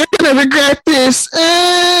gay's like, "You're gonna regret this."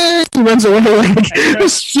 He runs away like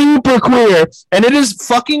super queer, and it is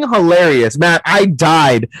fucking hilarious, man. I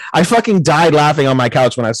fucking died laughing on my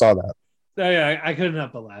couch when I saw that. Oh, yeah, I couldn't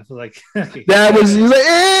help but laugh. Like that was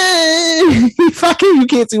like, he fucking, you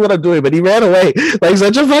can't see what I'm doing, but he ran away like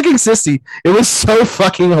such a fucking sissy. It was so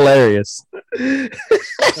fucking hilarious. Move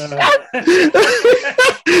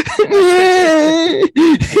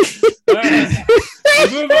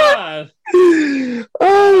on.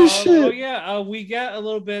 Oh shit! Oh yeah, we get a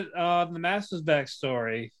little bit on the Master's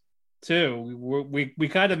backstory too. We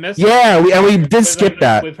kind of missed. Yeah, we did skip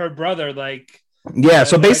that with her brother, like. Yeah,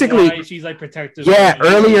 so basically, she's like protective. Yeah,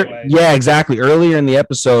 earlier. Yeah, exactly. Earlier in the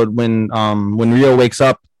episode, when Rio wakes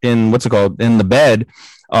up in in the bed,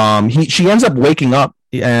 she ends up waking up,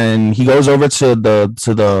 and he goes over to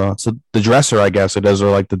the dresser, I guess it is, or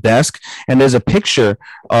like the desk, and there's a picture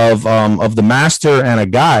of the master and a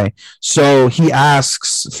guy. So he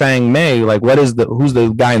asks Fang Mei, like, who's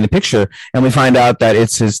the guy in the picture? And we find out that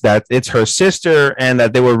it's her sister, and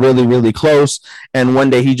that they were really, really close. And one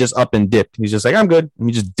day he just up and dipped. He's just like, I'm good. And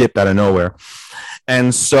he just dipped out of nowhere.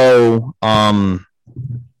 And so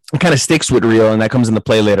it kind of sticks with Rio, and that comes into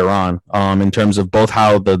play later on, in terms of both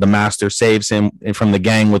how the master saves him from the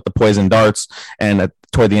gang with the poison darts, and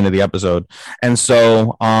toward the end of the episode. And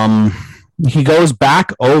so he goes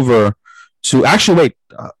back over to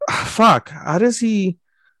how does he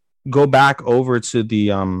go back over to the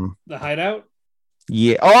hideout?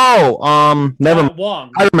 Yeah. Never.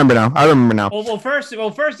 Wong. I remember now. Well, first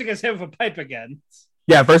he gets hit with a pipe again.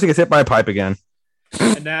 Yeah, first he gets hit by a pipe again.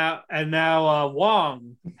 And now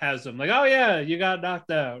Wong has him like, oh yeah, you got knocked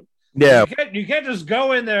out. Yeah, you can't just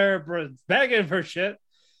go in there begging for shit.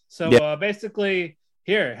 So basically,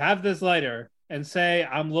 here, have this lighter and say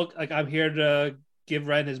I'm here to give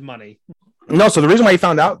Ren his money. No, so the reason why he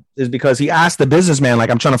found out is because he asked the businessman, like,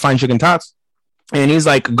 I'm trying to find Chicken Tots, and he's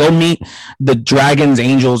like, go meet the dragons,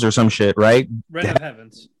 angels, or some shit, right? Ren of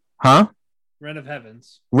Heavens. Huh? Ren of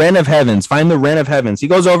Heavens. Ren of Heavens. Find the Ren of Heavens. He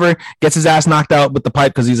goes over, gets his ass knocked out with the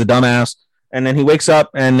pipe because he's a dumbass. And then he wakes up,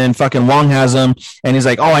 and then fucking Wong has him, and he's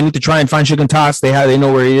like, "Oh, I need to try and find Chicken Tots. They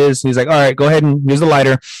know where he is." And he's like, "All right, go ahead and here's the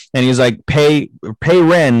lighter." And he's like, "Pay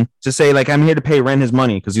Ren. Just say like I'm here to pay Ren his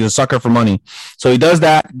money because he's a sucker for money." So he does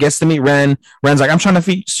that, gets to meet Ren. Ren's like, "I'm trying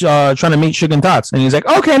to meet Chicken Tots," and he's like,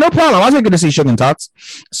 "Okay, no problem. I was good to see Chicken Tots."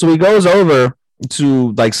 So he goes over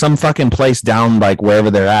to like some fucking place down like wherever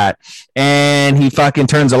they're at, and he fucking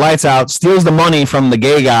turns the lights out, steals the money from the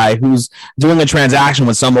gay guy who's doing a transaction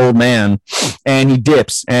with some old man, and he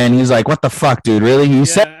dips, and he's like, "What the fuck, dude? Really?" He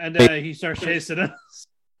starts chasing us.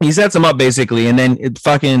 He sets him up basically, and then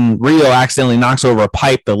fucking Rio accidentally knocks over a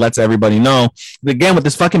pipe that lets everybody know again with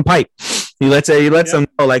this fucking pipe. He lets them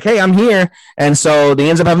know, like, "Hey, I'm here." And so they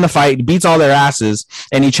ends up having the fight, beats all their asses,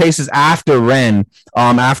 and he chases after Ren.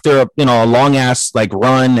 After a long ass like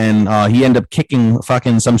run, and he ended up kicking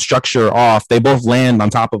fucking some structure off. They both land on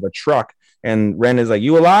top of a truck, and Ren is like,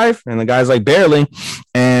 "You alive?" And the guy's like, "Barely."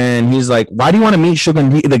 And he's like, "Why do you want to meet Sugar?"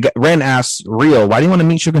 Ren asks Rio, "Why do you want to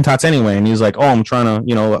meet Sugar Tots anyway?" And he's like, "Oh, I'm trying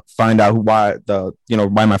to find out why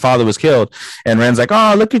my father was killed." And Ren's like,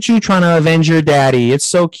 "Oh, look at you trying to avenge your daddy. It's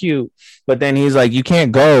so cute." But then he's like, "You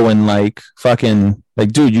can't go and like fucking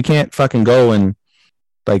like, dude, you can't fucking go and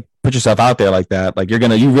like put yourself out there like that. Like you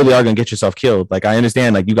really are gonna get yourself killed. Like I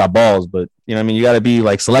understand, like you got balls, but you know what I mean, you got to be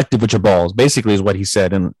like selective with your balls." Basically, is what he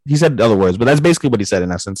said, and he said other words, but that's basically what he said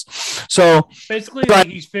in essence. So basically, like,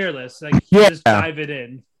 he's fearless. Like just dive it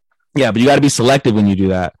in. Yeah, but you got to be selective when you do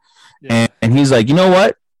that. Yeah. And he's like, you know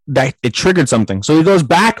what? That it triggered something. So he goes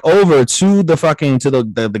back over to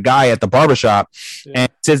the guy at the barbershop, and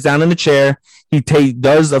sits down in the chair. He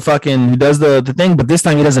does the thing, but this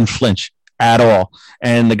time he doesn't flinch at all.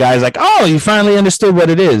 And the guy's like, "Oh, you finally understood what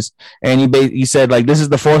it is." And he said, like, this is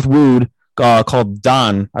the fourth wood called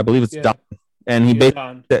Don. I believe it's Don. And he be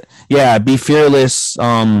fearless.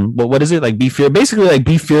 What is it? Like be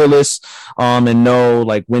fearless, and know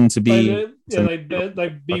like when to be.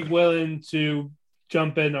 Be willing to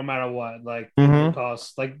jump in no matter what. Like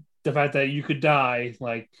cost. Like the fact that you could die.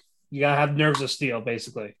 Like you gotta have nerves of steel,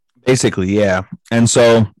 basically. Basically, yeah. And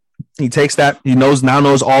so he takes that. He knows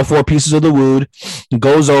all four pieces of the wood. He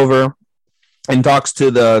goes over and talks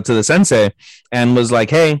to the sensei, and was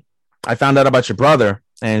like, "Hey, I found out about your brother."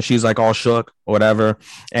 and she's like all shook or whatever.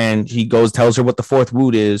 And he tells her what the fourth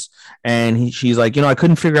wound is, and she's like, I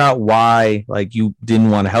couldn't figure out why like you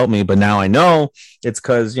didn't want to help me, but now I know it's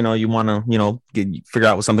because you want to figure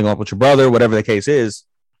out something up with your brother, whatever the case is.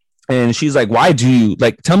 And she's like, why do you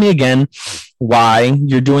tell me again why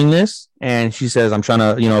you're doing this? And she says, I'm trying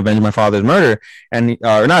to, avenge my father's murder, and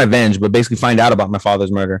or not avenge, but basically find out about my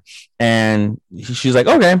father's murder. And she's like,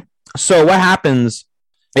 okay, so what happens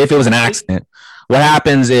if it was an accident? What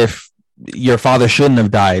happens if your father shouldn't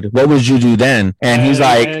have died? What would you do then? And he's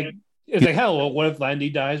like, it's like, hell, well, what if Landy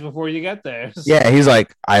dies before you get there? Yeah, he's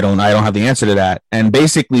like, I don't have the answer to that. And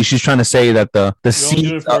basically, she's trying to say that the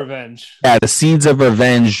seeds of revenge. Yeah, the seeds of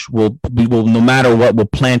revenge will no matter what will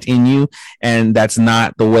plant in you, and that's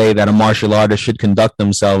not the way that a martial artist should conduct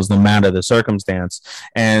themselves, no matter the circumstance.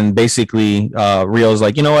 And basically, Rio's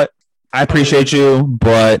like, you know what? I appreciate you,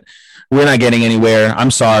 but we're not getting anywhere.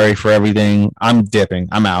 I'm sorry for everything. I'm dipping.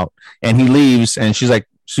 I'm out. And he leaves, and she's like,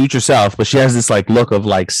 suit yourself, but she has this like look of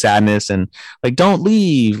like sadness and like don't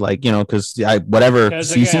leave, like because whatever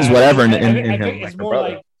she sees whatever in him. It's more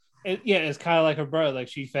like it's kind of like her brother. Like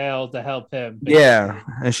she failed to help him. Basically. Yeah,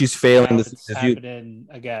 and she's failing to see happening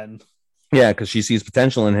again. Yeah, because she sees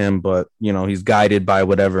potential in him, but he's guided by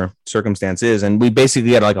whatever circumstance is. And we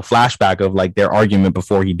basically had like a flashback of like their argument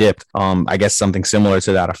before he dipped. I guess something similar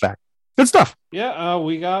to that effect. Good stuff. Yeah,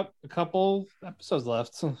 we got a couple episodes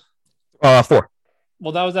left. 4.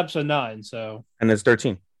 Well, that was episode 9, so... And there's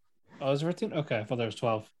 13. Oh, there's 13? Okay, I thought there was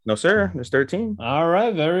 12. No, sir. There's 13. All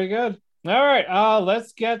right, very good. All right,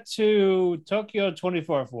 let's get to Tokyo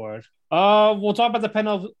 24 for it. We'll talk about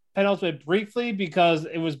the penultimate briefly because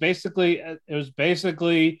it was basically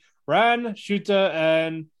Ran, Shuta,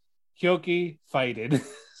 and Kyoki fighting.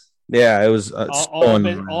 Yeah, it was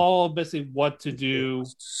all basically what to do.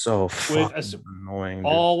 So fucking annoying.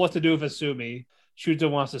 All what to do with Asumi. Shuta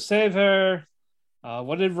wants to save her.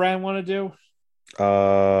 What did Ran want to do?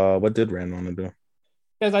 What did Ran want to do?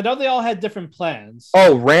 Because I know they all had different plans.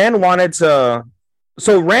 Oh, Ran wanted to.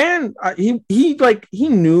 So Ran, he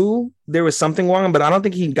knew there was something wrong, but I don't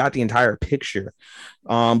think he got the entire picture.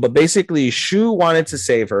 But basically, Shu wanted to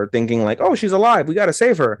save her, thinking like, "Oh, she's alive. We got to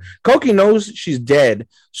save her." Koki knows she's dead,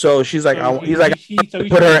 so she's like, put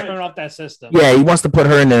her turn off that system. Yeah, he wants to put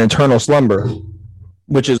her in an eternal slumber,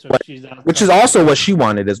 which is also what she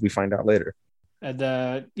wanted, as we find out later. And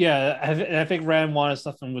I think Ran wanted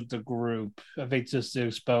something with the group. I think just to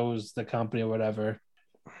expose the company or whatever.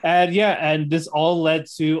 And this all led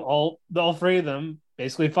to all three of them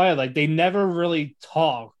basically fired. Like they never really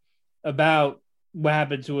talked about what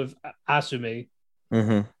happened to with Asumi.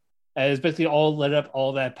 Mm-hmm. And it's basically all led up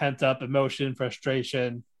all that pent up emotion,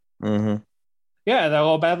 frustration. Mm-hmm. Yeah, they're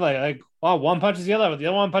all bad. Like one punches the other, the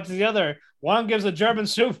other one punches the other. One gives a German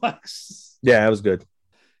suplex. Yeah, it was good.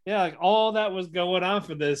 Yeah, like all that was going on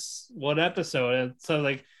for this one episode. And so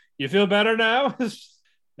like, you feel better now?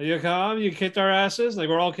 Are you calm? You kicked our asses? Like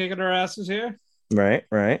we're all kicking our asses here? Right.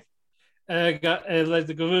 And like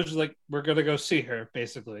the conclusion like we're gonna go see her,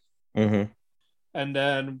 basically. Mm-hmm. And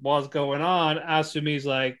then what's going on, Asumi's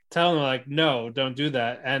like telling them like, no, don't do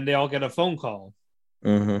that. And they all get a phone call.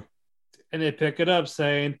 Mm-hmm. And they pick it up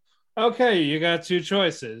saying, okay, you got 2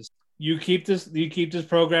 choices. You keep this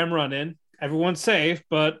program running. Everyone's safe,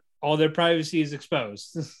 but all their privacy is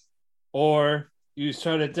exposed. Or you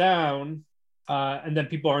shut it down, and then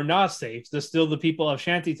people are not safe. There's still the people of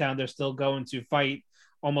Shantytown. They're still going to fight,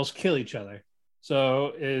 almost kill each other.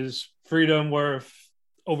 So is freedom worth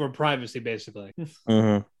over privacy, basically?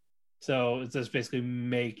 Mm-hmm. So it's just basically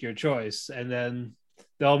make your choice. And then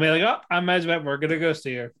they'll be like, oh, I'm Mesmet. We're going to go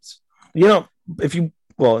see her. It's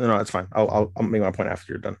fine. I'll make my point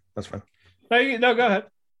after you're done. That's fine. No, go ahead.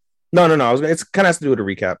 No. It's kind of has to do with a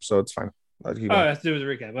recap, so it's fine. It has to do with the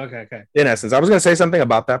recap. Okay. In essence, I was going to say something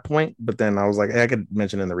about that point, but then I was like, hey, I could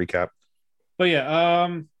mention in the recap. But yeah,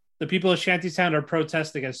 the people of Shantytown are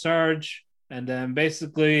protesting against Sarge, and then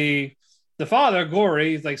basically the father,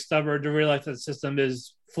 Gory, is like stubborn to realize that the system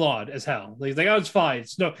is flawed as hell. He's like, oh, it's fine.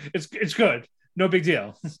 It's good. No big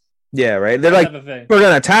deal. Yeah, right. They're like, we're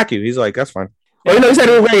going to attack you. He's like, that's fine. Yeah. He said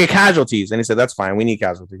we're going to get casualties, and he said, that's fine. We need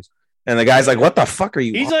casualties. And the guy's like, what the fuck are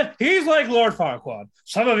you? He's like Lord Farquaad.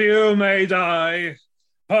 Some of you may die,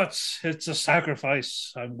 but it's a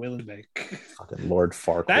sacrifice I'm willing to make. Fucking Lord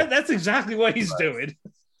Farquaad. That's exactly what he's doing.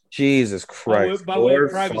 Jesus Christ. By way of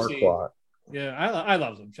privacy. Farquaad. Yeah, I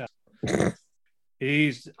love him.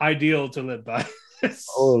 He's ideal to live by.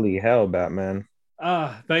 Holy hell, Batman.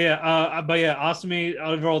 But Asumi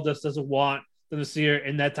overall just doesn't want them to see her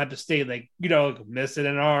in that type of state, like missing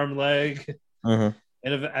an arm, leg. Mm-hmm.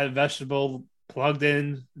 And a vegetable plugged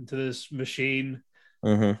into this machine.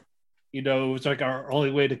 Mm-hmm. You know, it's like our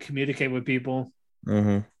only way to communicate with people.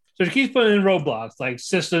 Mm-hmm. So she keeps putting in roadblocks, like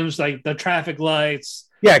systems, like the traffic lights.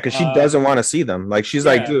 Yeah, because she doesn't want to see them. Like she's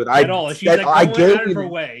like, Yeah, dude, at all. She's like I going gave out of her you.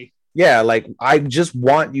 way. Yeah, like I just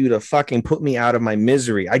want you to fucking put me out of my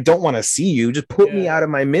misery. I don't want to see you. Just put me Yeah. out of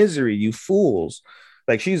my misery, you fools.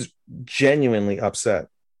 Like she's genuinely upset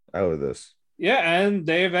out of this. Yeah, and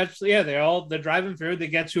they eventually, they're driving through. They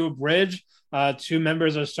get to a bridge. Two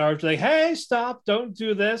members are starved. Like, hey, stop! Don't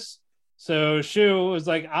do this. So Shu is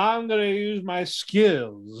like, I'm gonna use my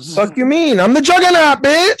skills. Fuck you mean? I'm the Juggernaut,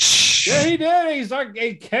 bitch. Yeah, he did. He's like,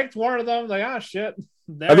 he kicked one of them. Like, oh shit.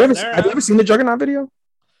 Have you ever seen the Juggernaut video?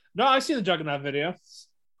 No, I see the Juggernaut video.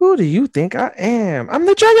 Who do you think I am? I'm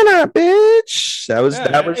the Juggernaut, bitch. That was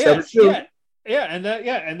Shu.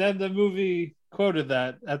 And then the movie quoted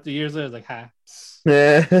that after years later, like, ha.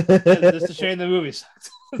 Yeah. This is a shame the movie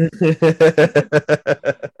sucked.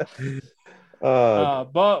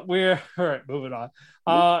 But we're all right. Moving on.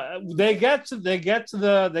 They get to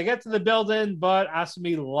the building, but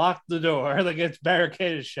Asumi locked the door. Like it's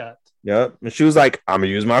barricaded shut. Yep. And she was like, "I'm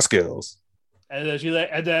gonna use my skills." And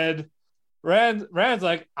then Rand's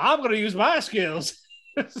like, "I'm gonna use my skills."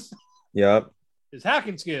 Yep. His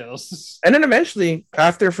hacking skills. And then eventually,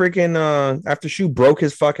 after Shu broke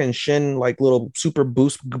his fucking shin, like little super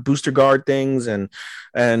booster guard things, and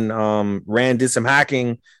Rand did some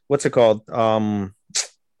hacking. What's it called?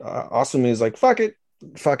 Asumi is like, fuck it.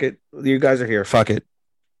 You guys are here. Fuck it.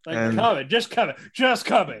 Like, come it. Just come. Just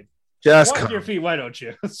Wash come. your feet. Why don't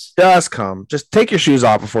you? Just come. Just take your shoes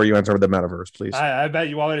off before you enter the metaverse, please. I bet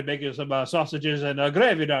you want me to make you some sausages and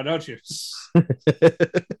gravy now, don't you?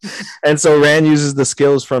 And so Rand uses the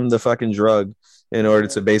skills from the fucking drug in order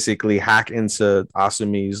to basically hack into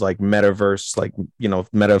Asumi's like metaverse, like, you know,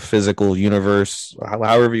 metaphysical universe,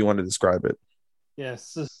 however you want to describe it.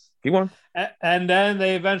 Yes. Keep on. And then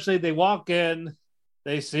they walk in,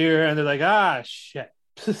 they see her, and they're like, ah, shit.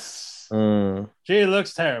 She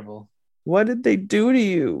looks terrible. What did they do to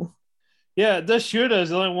you? Yeah, this shooter is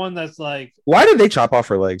the only one that's like. Why did they chop off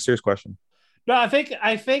her leg? Serious question. No, I think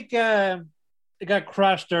it got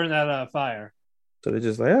crushed during that fire. So they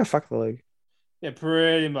just like, fuck the leg. Yeah,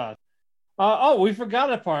 pretty much. We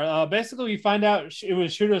forgot a part. Basically, we find out it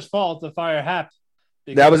was Shooter's fault the fire happened.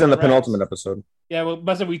 That was in the penultimate episode. Yeah, well,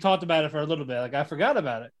 but we talked about it for a little bit. Like I forgot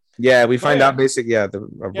about it. Yeah, we find out basically.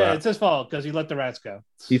 It's his fault because he let the rats go.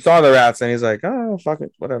 He saw the rats and he's like, oh, fuck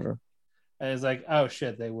it, whatever. And he's like, oh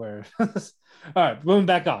shit, they were. All right, moving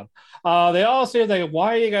back on. They all say like,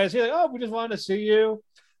 why are you guys here? Like, oh, we just wanted to see you.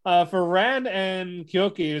 For Rand and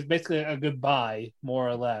Kyoki, it was basically a goodbye, more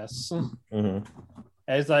or less. Mm-hmm. And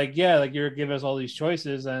it's like, yeah, like you're giving us all these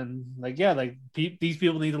choices, and like, yeah, like these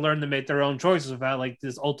people need to learn to make their own choices without like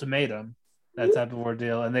this ultimatum, that type of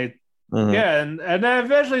ordeal. And they, and then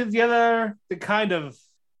eventually the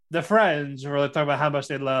friends were like, talking about how much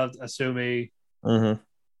they loved Asumi. Mm-hmm.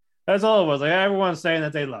 That's all it was. Like everyone's saying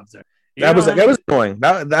that they loved her. That was annoying.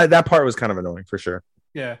 That part was kind of annoying for sure.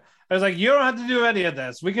 Yeah. I was like, you don't have to do any of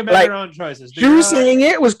this. We can make our own choices. Shu saying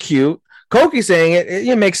it was cute. Koki saying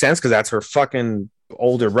it makes sense because that's her fucking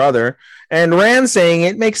older brother. And Rand saying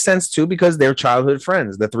it makes sense too because they're childhood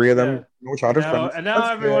friends. The three of them were childhood friends. And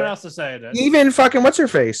now everyone else is saying it. Even fucking what's her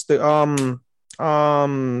face? The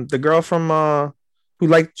girl from who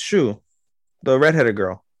liked Shu, the redheaded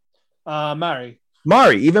girl. Mari.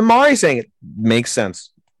 Even Mari saying it makes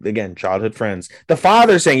sense. Again, childhood friends. The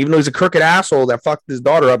father saying, even though he's a crooked asshole that fucked his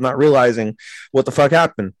daughter up, not realizing what the fuck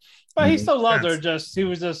happened. But he still loved her. He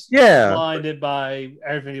was just blinded by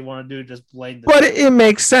everything he wanted to do. Just blamed. But it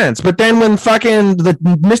makes sense. But then when fucking the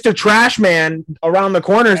Mr. Trash Man around the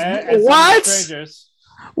corner, what?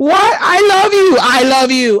 What? I love you. I love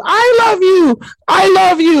you. I love you. I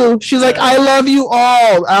love you. She's like, I love you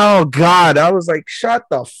all. Oh God. I was like, shut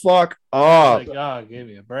the fuck up. Like, God, give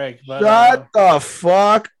me a break. But, shut the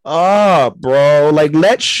fuck up, bro. Like,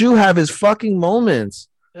 let Shu have his fucking moments.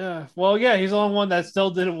 Yeah. Well, yeah, he's the only one that still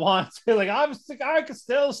didn't want to. Like, I could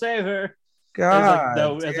still save her. God.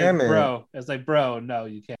 It's like, bro, no,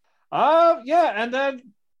 you can't. Yeah, and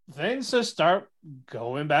then things just start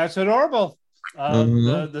going back to normal.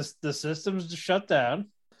 The system's just shut down.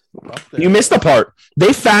 You missed the part.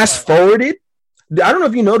 They fast forwarded. I don't know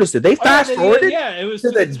if you noticed it. They fast forwarded. Yeah, it was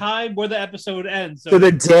to the time where the episode ends. So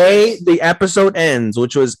the day the episode ends,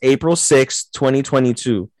 which was April 6th,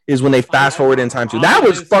 2022, is when they fast forward in time too. That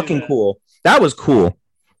was fucking cool. That was cool.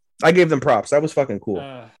 I gave them props. That was fucking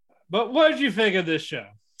cool. But what did you think of this show?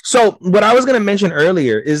 So what I was going to mention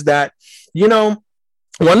earlier is that, you know,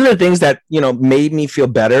 one of the things that made me feel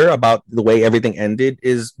better about the way everything ended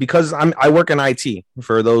is because I work in IT.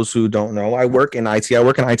 For those who don't know, I work in IT. I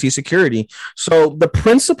work in IT security. So the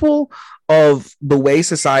principle of the way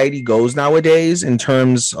society goes nowadays in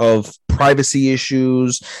terms of privacy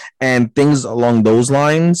issues and things along those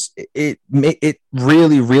lines, it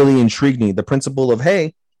really really intrigued me. The principle of,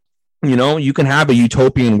 hey, you can have a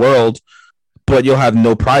utopian world, but you'll have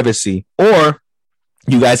no privacy, or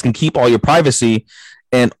you guys can keep all your privacy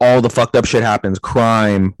and all the fucked up shit happens,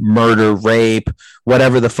 crime, murder, rape,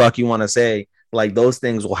 whatever the fuck you want to say, like those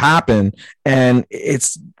things will happen. And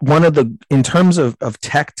it's one of the, in terms of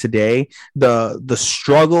tech today, the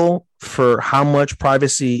struggle for how much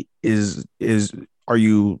privacy are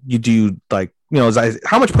you do you like,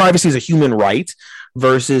 how much privacy is a human right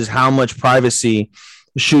versus how much privacy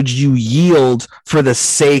should you yield for the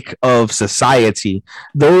sake of society.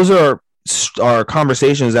 Those are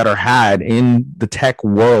conversations that are had in the tech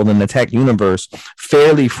world, in the tech universe,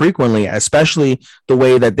 fairly frequently, especially the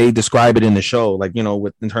way that they describe it in the show, like,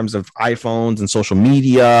 with in terms of iPhones and social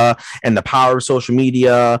media and the power of social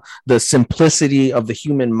media, the simplicity of the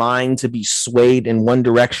human mind to be swayed in one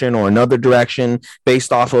direction or another direction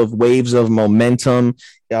based off of waves of momentum,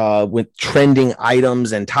 with trending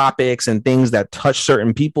items and topics and things that touch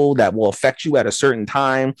certain people that will affect you at a certain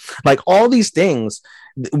time. Like, all these things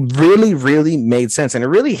really really made sense, and it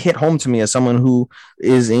really hit home to me as someone who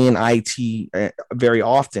is in IT very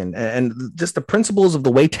often, and just the principles of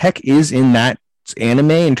the way tech is in that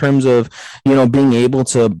anime, in terms of being able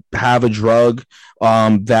to have a drug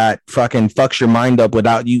that fucking fucks your mind up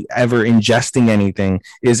without you ever ingesting anything,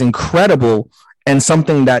 is incredible, and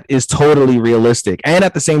something that is totally realistic. And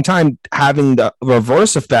at the same time, having the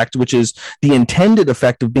reverse effect, which is the intended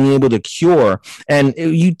effect of being able to cure. And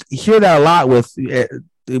you hear that a lot with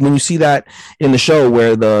when you see that in the show,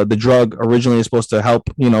 where the drug originally is supposed to help,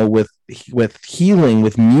 with healing,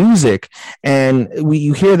 with music. And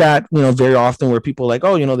you hear that, very often, where people are like,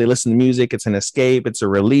 oh, they listen to music, it's an escape, it's a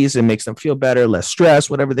release, it makes them feel better, less stress,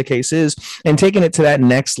 whatever the case is. And taking it to that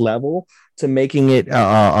next level, to making it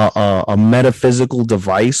a metaphysical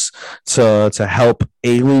device to help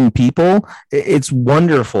alien people, it's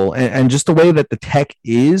wonderful. And just the way that the tech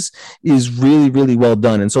is really really well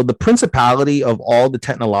done. And so the principality of all the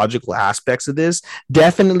technological aspects of this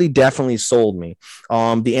definitely sold me.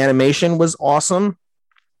 The animation was awesome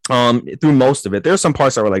through most of it. There's some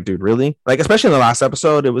parts that were like, dude, really? Like, especially in the last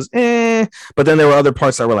episode, it was but then there were other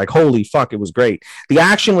parts that were like, holy fuck, it was great. The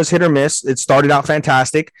action was hit or miss. It started out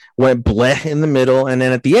fantastic, went bleh in the middle, and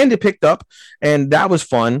then at the end it picked up, and that was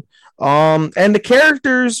fun. And the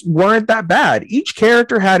characters weren't that bad. Each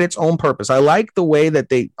character had its own purpose. I like the way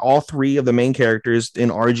that all three of the main characters in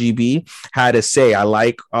RGB had a say. I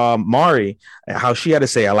like Mari, how she had to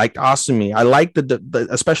say. I liked Asumi. I liked the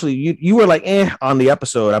especially you were like on the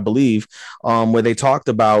episode, I believe, where they talked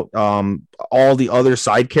about all the other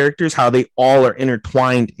side characters, how they all are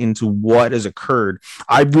intertwined into what has occurred.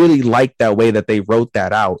 I really liked that way that they wrote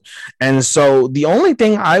that out. And so the only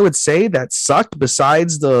thing I would say that sucked,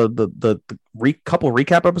 besides the couple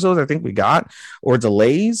recap episodes I think we got, or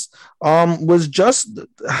delays, was just,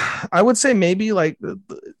 I would say maybe like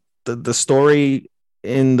the story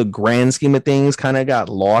in the grand scheme of things kind of got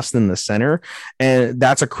lost in the center. And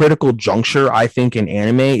that's a critical juncture, I think, in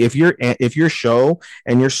anime. If your show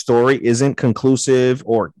and your story isn't conclusive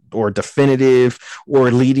or definitive, or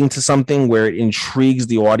leading to something where it intrigues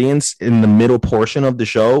the audience in the middle portion of the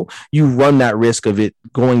show, you run that risk of it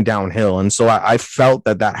going downhill. And so I felt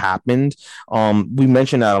that happened. We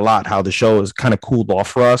mentioned that a lot, how the show is kind of cooled off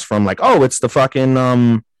for us from like, oh, it's the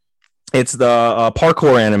fucking it's the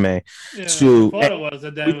parkour anime. Yeah, to I thought it was,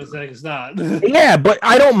 and then it was like, it's not. Yeah, but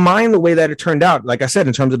I don't mind the way that it turned out, like I said,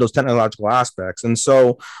 in terms of those technological aspects. And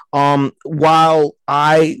so while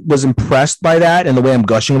I was impressed by that, and the way I'm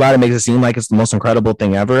gushing about it makes it seem like it's the most incredible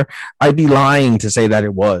thing ever, I'd be lying to say that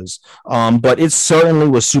it was. But it certainly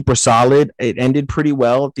was super solid. It ended pretty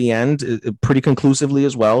well at the end, pretty conclusively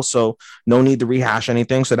as well, so no need to rehash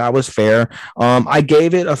anything, so that was fair. I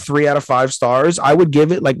gave it a 3 out of 5 stars. I would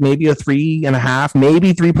give it like maybe a 3.5,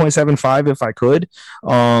 maybe 3.75 if I could,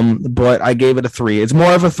 but I gave it a 3. It's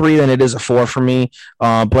more of a 3 than it is a 4 for me,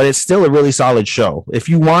 but it's still a really solid show. If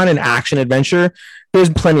you want an action adventure, there's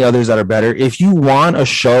plenty others that are better. If you want a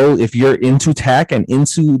show, if you're into tech and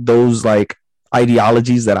into those like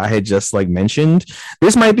ideologies that I had just like mentioned,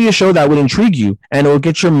 this might be a show that would intrigue you and it will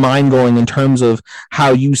get your mind going in terms of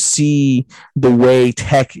how you see the way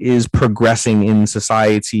tech is progressing in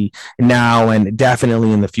society now and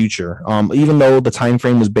definitely in the future. Even though the time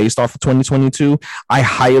frame was based off of 2022, I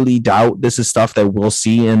highly doubt this is stuff that we'll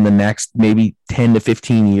see in the next maybe 10 to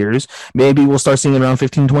 15 years. Maybe we'll start seeing it around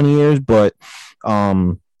 15, 20 years, but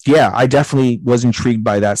yeah, I definitely was intrigued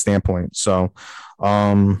by that standpoint. So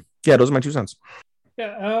yeah, those are my 2 cents.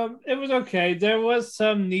 Yeah, it was okay. There was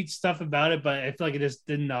some neat stuff about it, but I feel like it just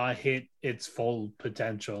did not hit its full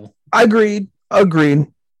potential. Agreed.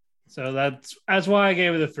 So that's why I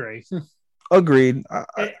gave it a 3. Agreed.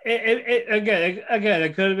 Again,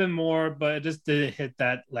 it could have been more, but it just didn't hit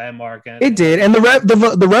that landmark. And it did, and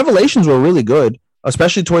the revelations were really good,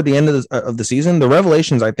 especially toward the end of the season. The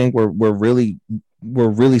revelations, I think, were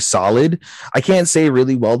really solid. I can't say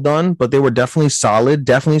really well done, but they were definitely solid,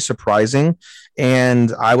 definitely surprising,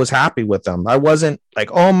 and I was happy with them. I wasn't like,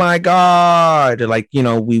 oh my god, like, you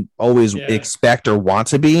know, we always expect or want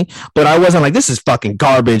to be, but I wasn't like, this is fucking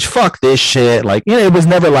garbage, fuck this shit. Like, you know, it was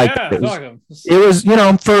never like it was, you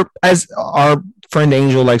know, for, as our friend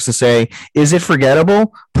Angel likes to say, is it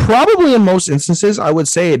forgettable? Probably in most instances, I would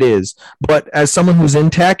say it is. But as someone who's in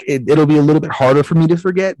tech, it'll be a little bit harder for me to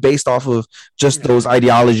forget based off of just those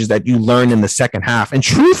ideologies that you learn in the second half. And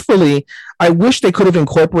truthfully, I wish they could have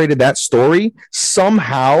incorporated that story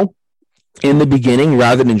somehow in the beginning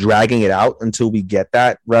rather than dragging it out until we get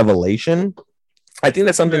that revelation. I think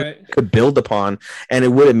that's something we could build upon, and it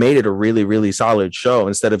would have made it a really, really solid show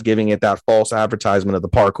instead of giving it that false advertisement of the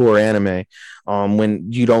parkour anime.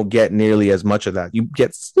 When you don't get nearly as much of that, you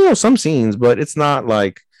get, you know, some scenes, but it's not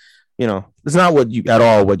like, you know, it's not what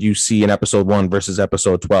you see in episode 1 versus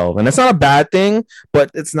episode 12, and it's not a bad thing,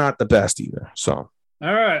 but it's not the best either. So,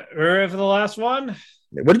 all right, we're ready for the last one.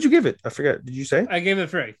 What did you give it? I forget. Did you say? I gave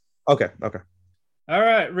it 3. Okay. All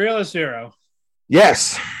right, Realist Hero.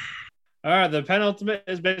 Yes. All right, the penultimate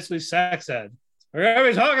is basically sex ed. We're going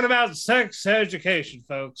to be talking about sex education,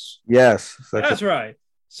 folks. Yes. That's right.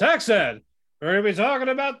 Sex ed. We're going to be talking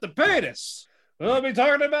about the penis. We'll be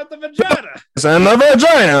talking about the vagina. And the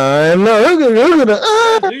vagina.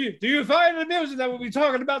 Do you find it amusing that we'll be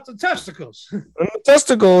talking about the testicles? And the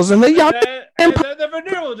testicles and the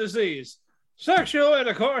venereal disease, sexual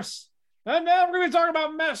intercourse, and now we're going to be talking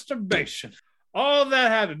about masturbation. All that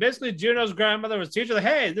happened. Basically, Juno's grandmother was teaching her,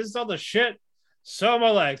 hey, this is all the shit Soma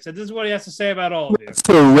likes, and this is what he has to say about all of you.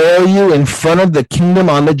 To rail you in front of the kingdom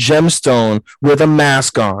on the gemstone with a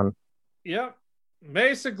mask on. Yep,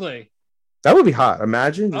 basically. That would be hot.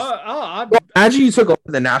 Imagine. Imagine you took over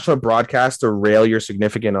the national broadcast to rail your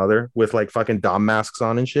significant other with like fucking dom masks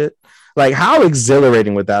on and shit. Like, how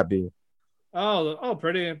exhilarating would that be? Oh,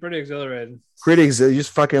 pretty exhilarating. Pretty exhilarating.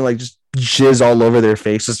 Just fucking like just jizz all over their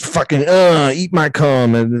faces. Fucking eat my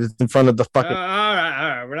cum and in front of the fucking. All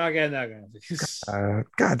right. We're not getting that good.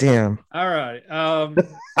 God damn. All right.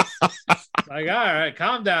 Like, all right,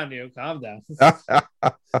 calm down, you. Calm down.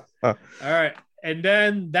 All right. And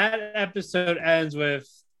then that episode ends with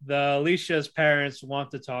Alicia's parents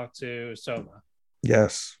want to talk to Soma.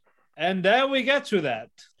 Yes. And then we get to that.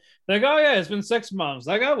 Like, oh yeah, it's been 6 months.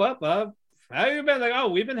 Like, oh, what? How you been? Like, oh,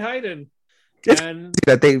 we've been hiding. And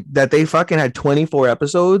that they fucking had 24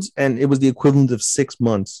 episodes and it was the equivalent of 6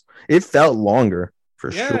 months. It felt longer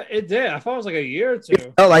for sure. Yeah, it did. I thought it was like a year or 2.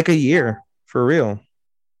 It felt like a year for real.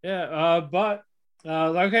 Yeah, but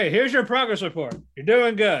okay, here's your progress report. You're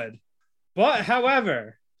doing good. But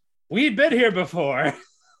however, we've been here before.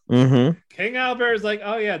 Mm-hmm. King Albert is like,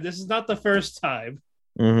 oh yeah, this is not the first time.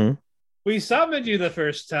 Mm-hmm. We summoned you the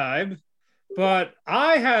first time, but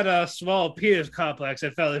I had a small penis complex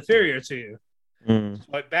that felt inferior to you. So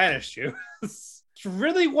I banished you. It's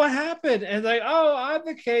really what happened. And like, oh, I'm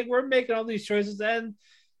the king. We're making all these choices. And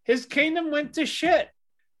his kingdom went to shit.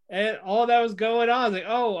 And all that was going on. Like,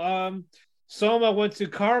 oh, Soma went to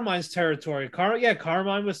Carmine's territory.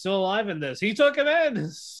 Carmine was still alive in this. He took him in.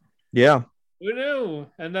 Yeah. Who knew?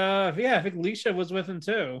 And I think Alicia was with him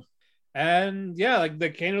too. And yeah, like the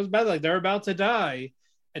king was bad. Like they're about to die.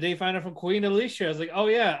 And they find out from Queen Alicia. I was like, oh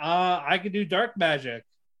yeah, I could do dark magic.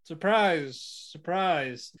 Surprise.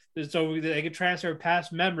 So they could transfer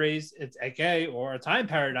past memories, it's AKA or a time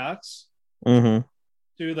paradox, to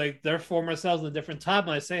like their former selves in a different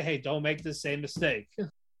timeline. Say, hey, don't make the same mistake.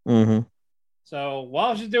 So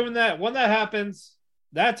while she's doing that, when that happens,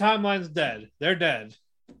 that timeline's dead. They're dead.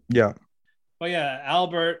 Yeah. But yeah,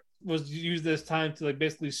 Albert was used this time to like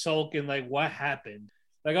basically sulk in like what happened.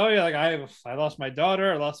 Like, oh yeah, like I lost my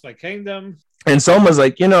daughter, I lost my kingdom. And Soma's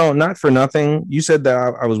like, not for nothing. You said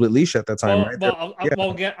that I was with Leash at that time, Well, right?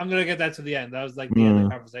 well, Yeah. I'm gonna get that to the end. That was like the end of the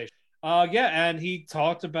Mm, conversation. Yeah, and he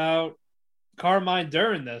talked about Carmine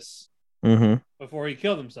during this mm-hmm. before he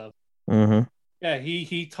killed himself. Mm-hmm. Yeah,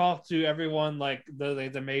 he talked to everyone like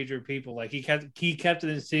the major people. Like he kept it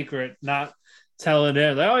in secret, not telling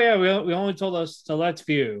them. Like, oh yeah, we only told us select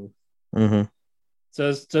few, Mm-hmm.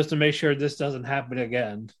 just to make sure this doesn't happen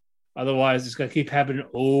again. Otherwise, it's gonna keep happening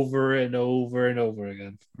over and over and over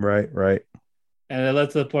again. Right, right. And it led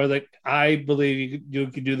to the point like I believe you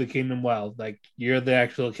can do the kingdom well. Like you're the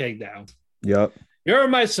actual king now. Yep. You're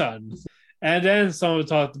my son. And then someone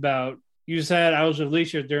talked about you said I was with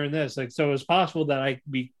Alicia during this, like so it's possible that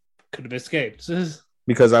we could have escaped.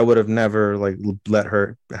 Because I would have never like let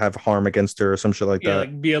her have harm against her or some shit like Yeah, that.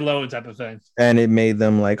 like be alone type of thing. And it made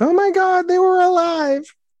them like, oh my god, they were alive.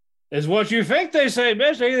 Is what you think they say,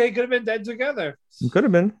 bitch. They could have been dead together. It could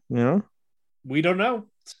have been. We don't know.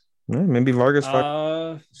 Yeah, maybe Vargas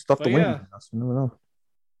stuffed the wind. Yeah. I don't know.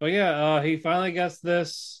 But yeah, he finally gets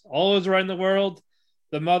this. All is right in the world.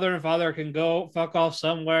 The mother and father can go fuck off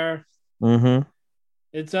somewhere. Mm-hmm.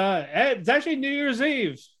 It's actually New Year's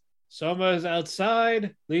Eve. Soma is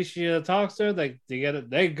outside. Alicia talks to her.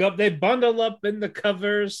 They bundle up in the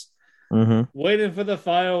covers, waiting for the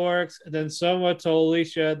fireworks. And then Soma told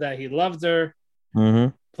Alicia that he loved her.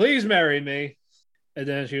 Mm-hmm. Please marry me. And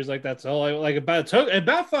then she was like, "That's all I like."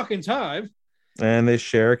 About fucking time. And they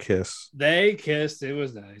share a kiss. They kissed. It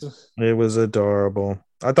was nice. It was adorable.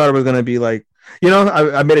 I thought it was gonna be like,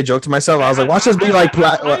 I made a joke to myself. I was like, watch this be like,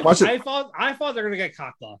 watch it. I thought they're gonna get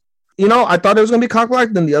cockblocked. I thought it was gonna be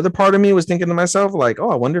cockblocked. Then the other part of me was thinking to myself, like, oh,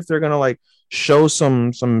 I wonder if they're gonna like show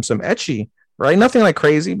some etchy, right? Nothing like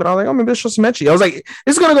crazy, but I was like, oh, maybe they'll show some etchy. I was like,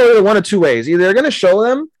 this is gonna go either one of two ways. Either they're gonna show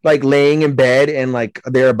them like laying in bed and like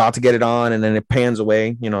they're about to get it on, and then it pans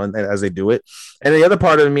away, as they do it. And the other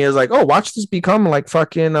part of me is like, oh, watch this become like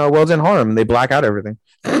fucking World's End Harm. They black out everything.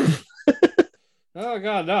 Oh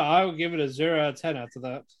god, no! I would give it a 0 out of 10 after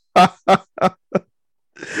that.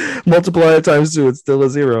 Multiply it times 2, it's still a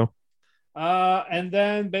 0. And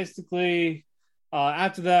then basically,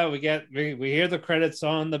 after that, we hear the credits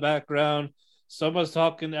on in the background. Someone's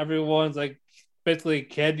talking. Everyone's like, basically,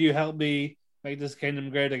 can you help me make this kingdom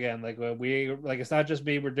great again? Like it's not just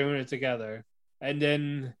me. We're doing it together. And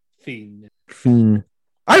then Fiend.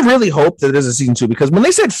 I really hope that there's a season 2 because when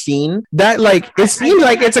they said Fiend, that like it seems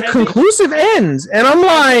like it's a conclusive end, and I'm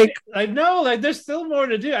like, no, like there's still more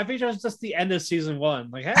to do. I think it's just the end of season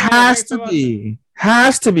 1. Like, has to be,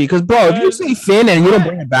 because bro, if you say Finn and you don't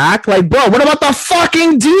bring it back, like, bro, what about the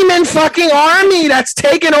fucking demon fucking army that's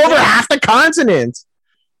taken over half the continent?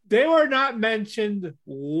 They were not mentioned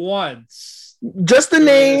once. Just the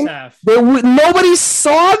name. Nobody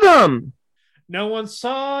saw them. No one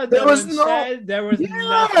saw. There was nothing.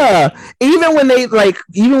 Even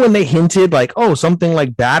when they hinted like, oh, something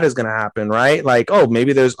like bad is gonna happen, right? Like, oh,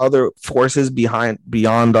 maybe there's other forces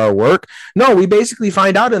beyond our work. No, we basically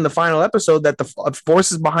find out in the final episode that the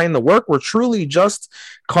forces behind the work were truly just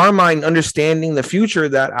Carmine understanding the future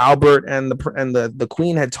that Albert and the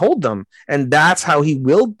Queen had told them, and that's how he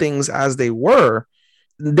willed things as they were.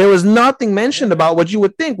 There was nothing mentioned about what you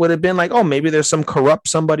would think would have been like, oh, maybe there's some corrupt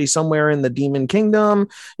somebody somewhere in the demon kingdom.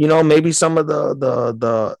 Maybe some of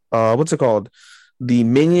the what's it called? The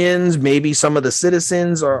minions, maybe some of the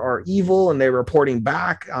citizens are evil and they're reporting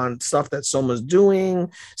back on stuff that Soma's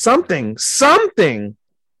doing. Something.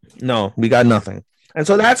 No, we got nothing. And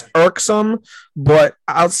so that's irksome. But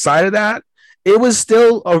outside of that, it was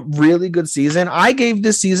still a really good season. I gave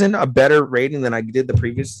this season a better rating than I did the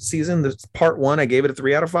previous season. The part 1, I gave it a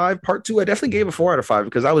 3 out of 5. Part 2, I definitely gave it 4 out of 5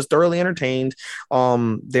 because I was thoroughly entertained.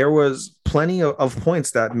 There was plenty of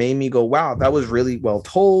points that made me go, wow, that was really well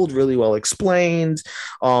told, really well explained,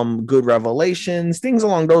 good revelations, things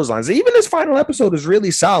along those lines. Even this final episode is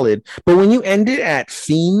really solid. But when you end it at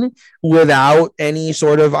Fiend without any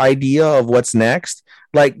sort of idea of what's next,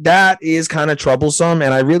 like that is kind of troublesome,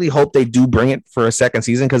 and I really hope they do bring it for a second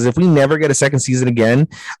season, because if we never get a second season again,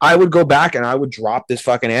 I would go back and I would drop this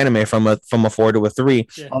fucking anime from a 4 to a 3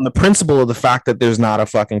 on the principle of the fact that there's not a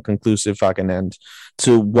fucking conclusive fucking end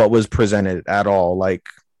to what was presented at all. Like,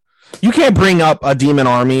 you can't bring up a demon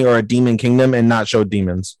army or a demon kingdom and not show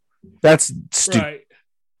demons. That's stupid. Right.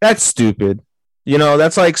 That's stupid.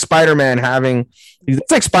 That's like Spider-Man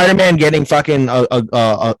getting fucking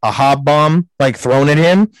a hob bomb like thrown at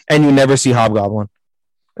him, and you never see Hobgoblin.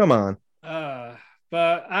 Come on.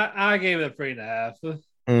 But I gave it a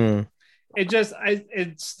 3.5.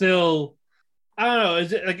 It's still, I don't know.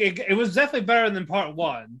 It was definitely better than part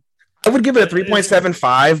 1. I would give it a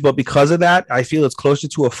 3.75, but because of that, I feel it's closer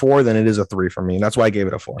to a 4 than it is a 3 for me. That's why I gave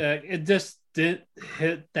it a 4. It just didn't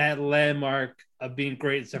hit that landmark of being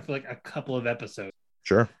great except for like a couple of episodes.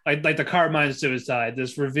 Sure. Like the Carmine suicide,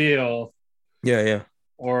 this reveal. Yeah.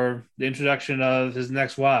 Or the introduction of his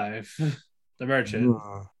next wife, the merchant.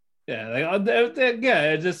 Yeah,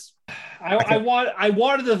 it just I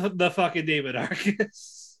wanted the fucking David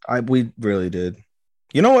Arcus. We really did.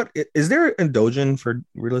 You know what? Is there an Dojin for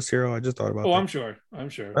Realist Hero? I just thought about that. I'm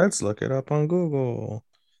sure. Let's look it up on Google.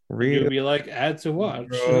 You'll be like, add to watch.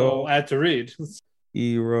 No, add to read.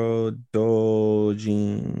 Hero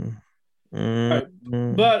Dojin. Right.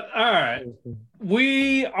 But all right.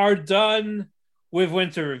 We are done with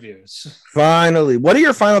winter reviews. Finally. What are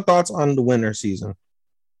your final thoughts on the winter season?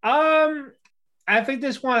 I think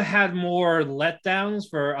this one had more letdowns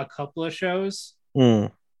for a couple of shows.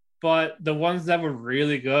 But the ones that were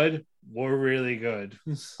really good were really good.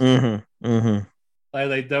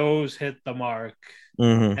 Like those hit the mark.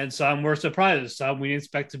 And some were surprises. Some we didn't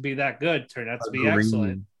expect to be that good turned out to be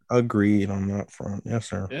excellent. Agreed on that front. Yes,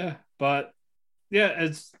 sir. Yeah, but yeah,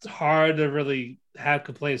 it's hard to really have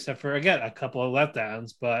complaints except for, again, a couple of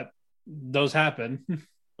letdowns, but those happen.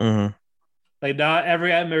 Like not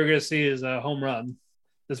every anime we're going to see is a home run.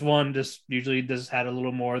 This one just usually just had a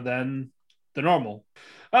little more than the normal.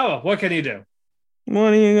 Oh, what can you do?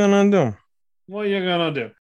 What are you gonna do? What are you gonna do?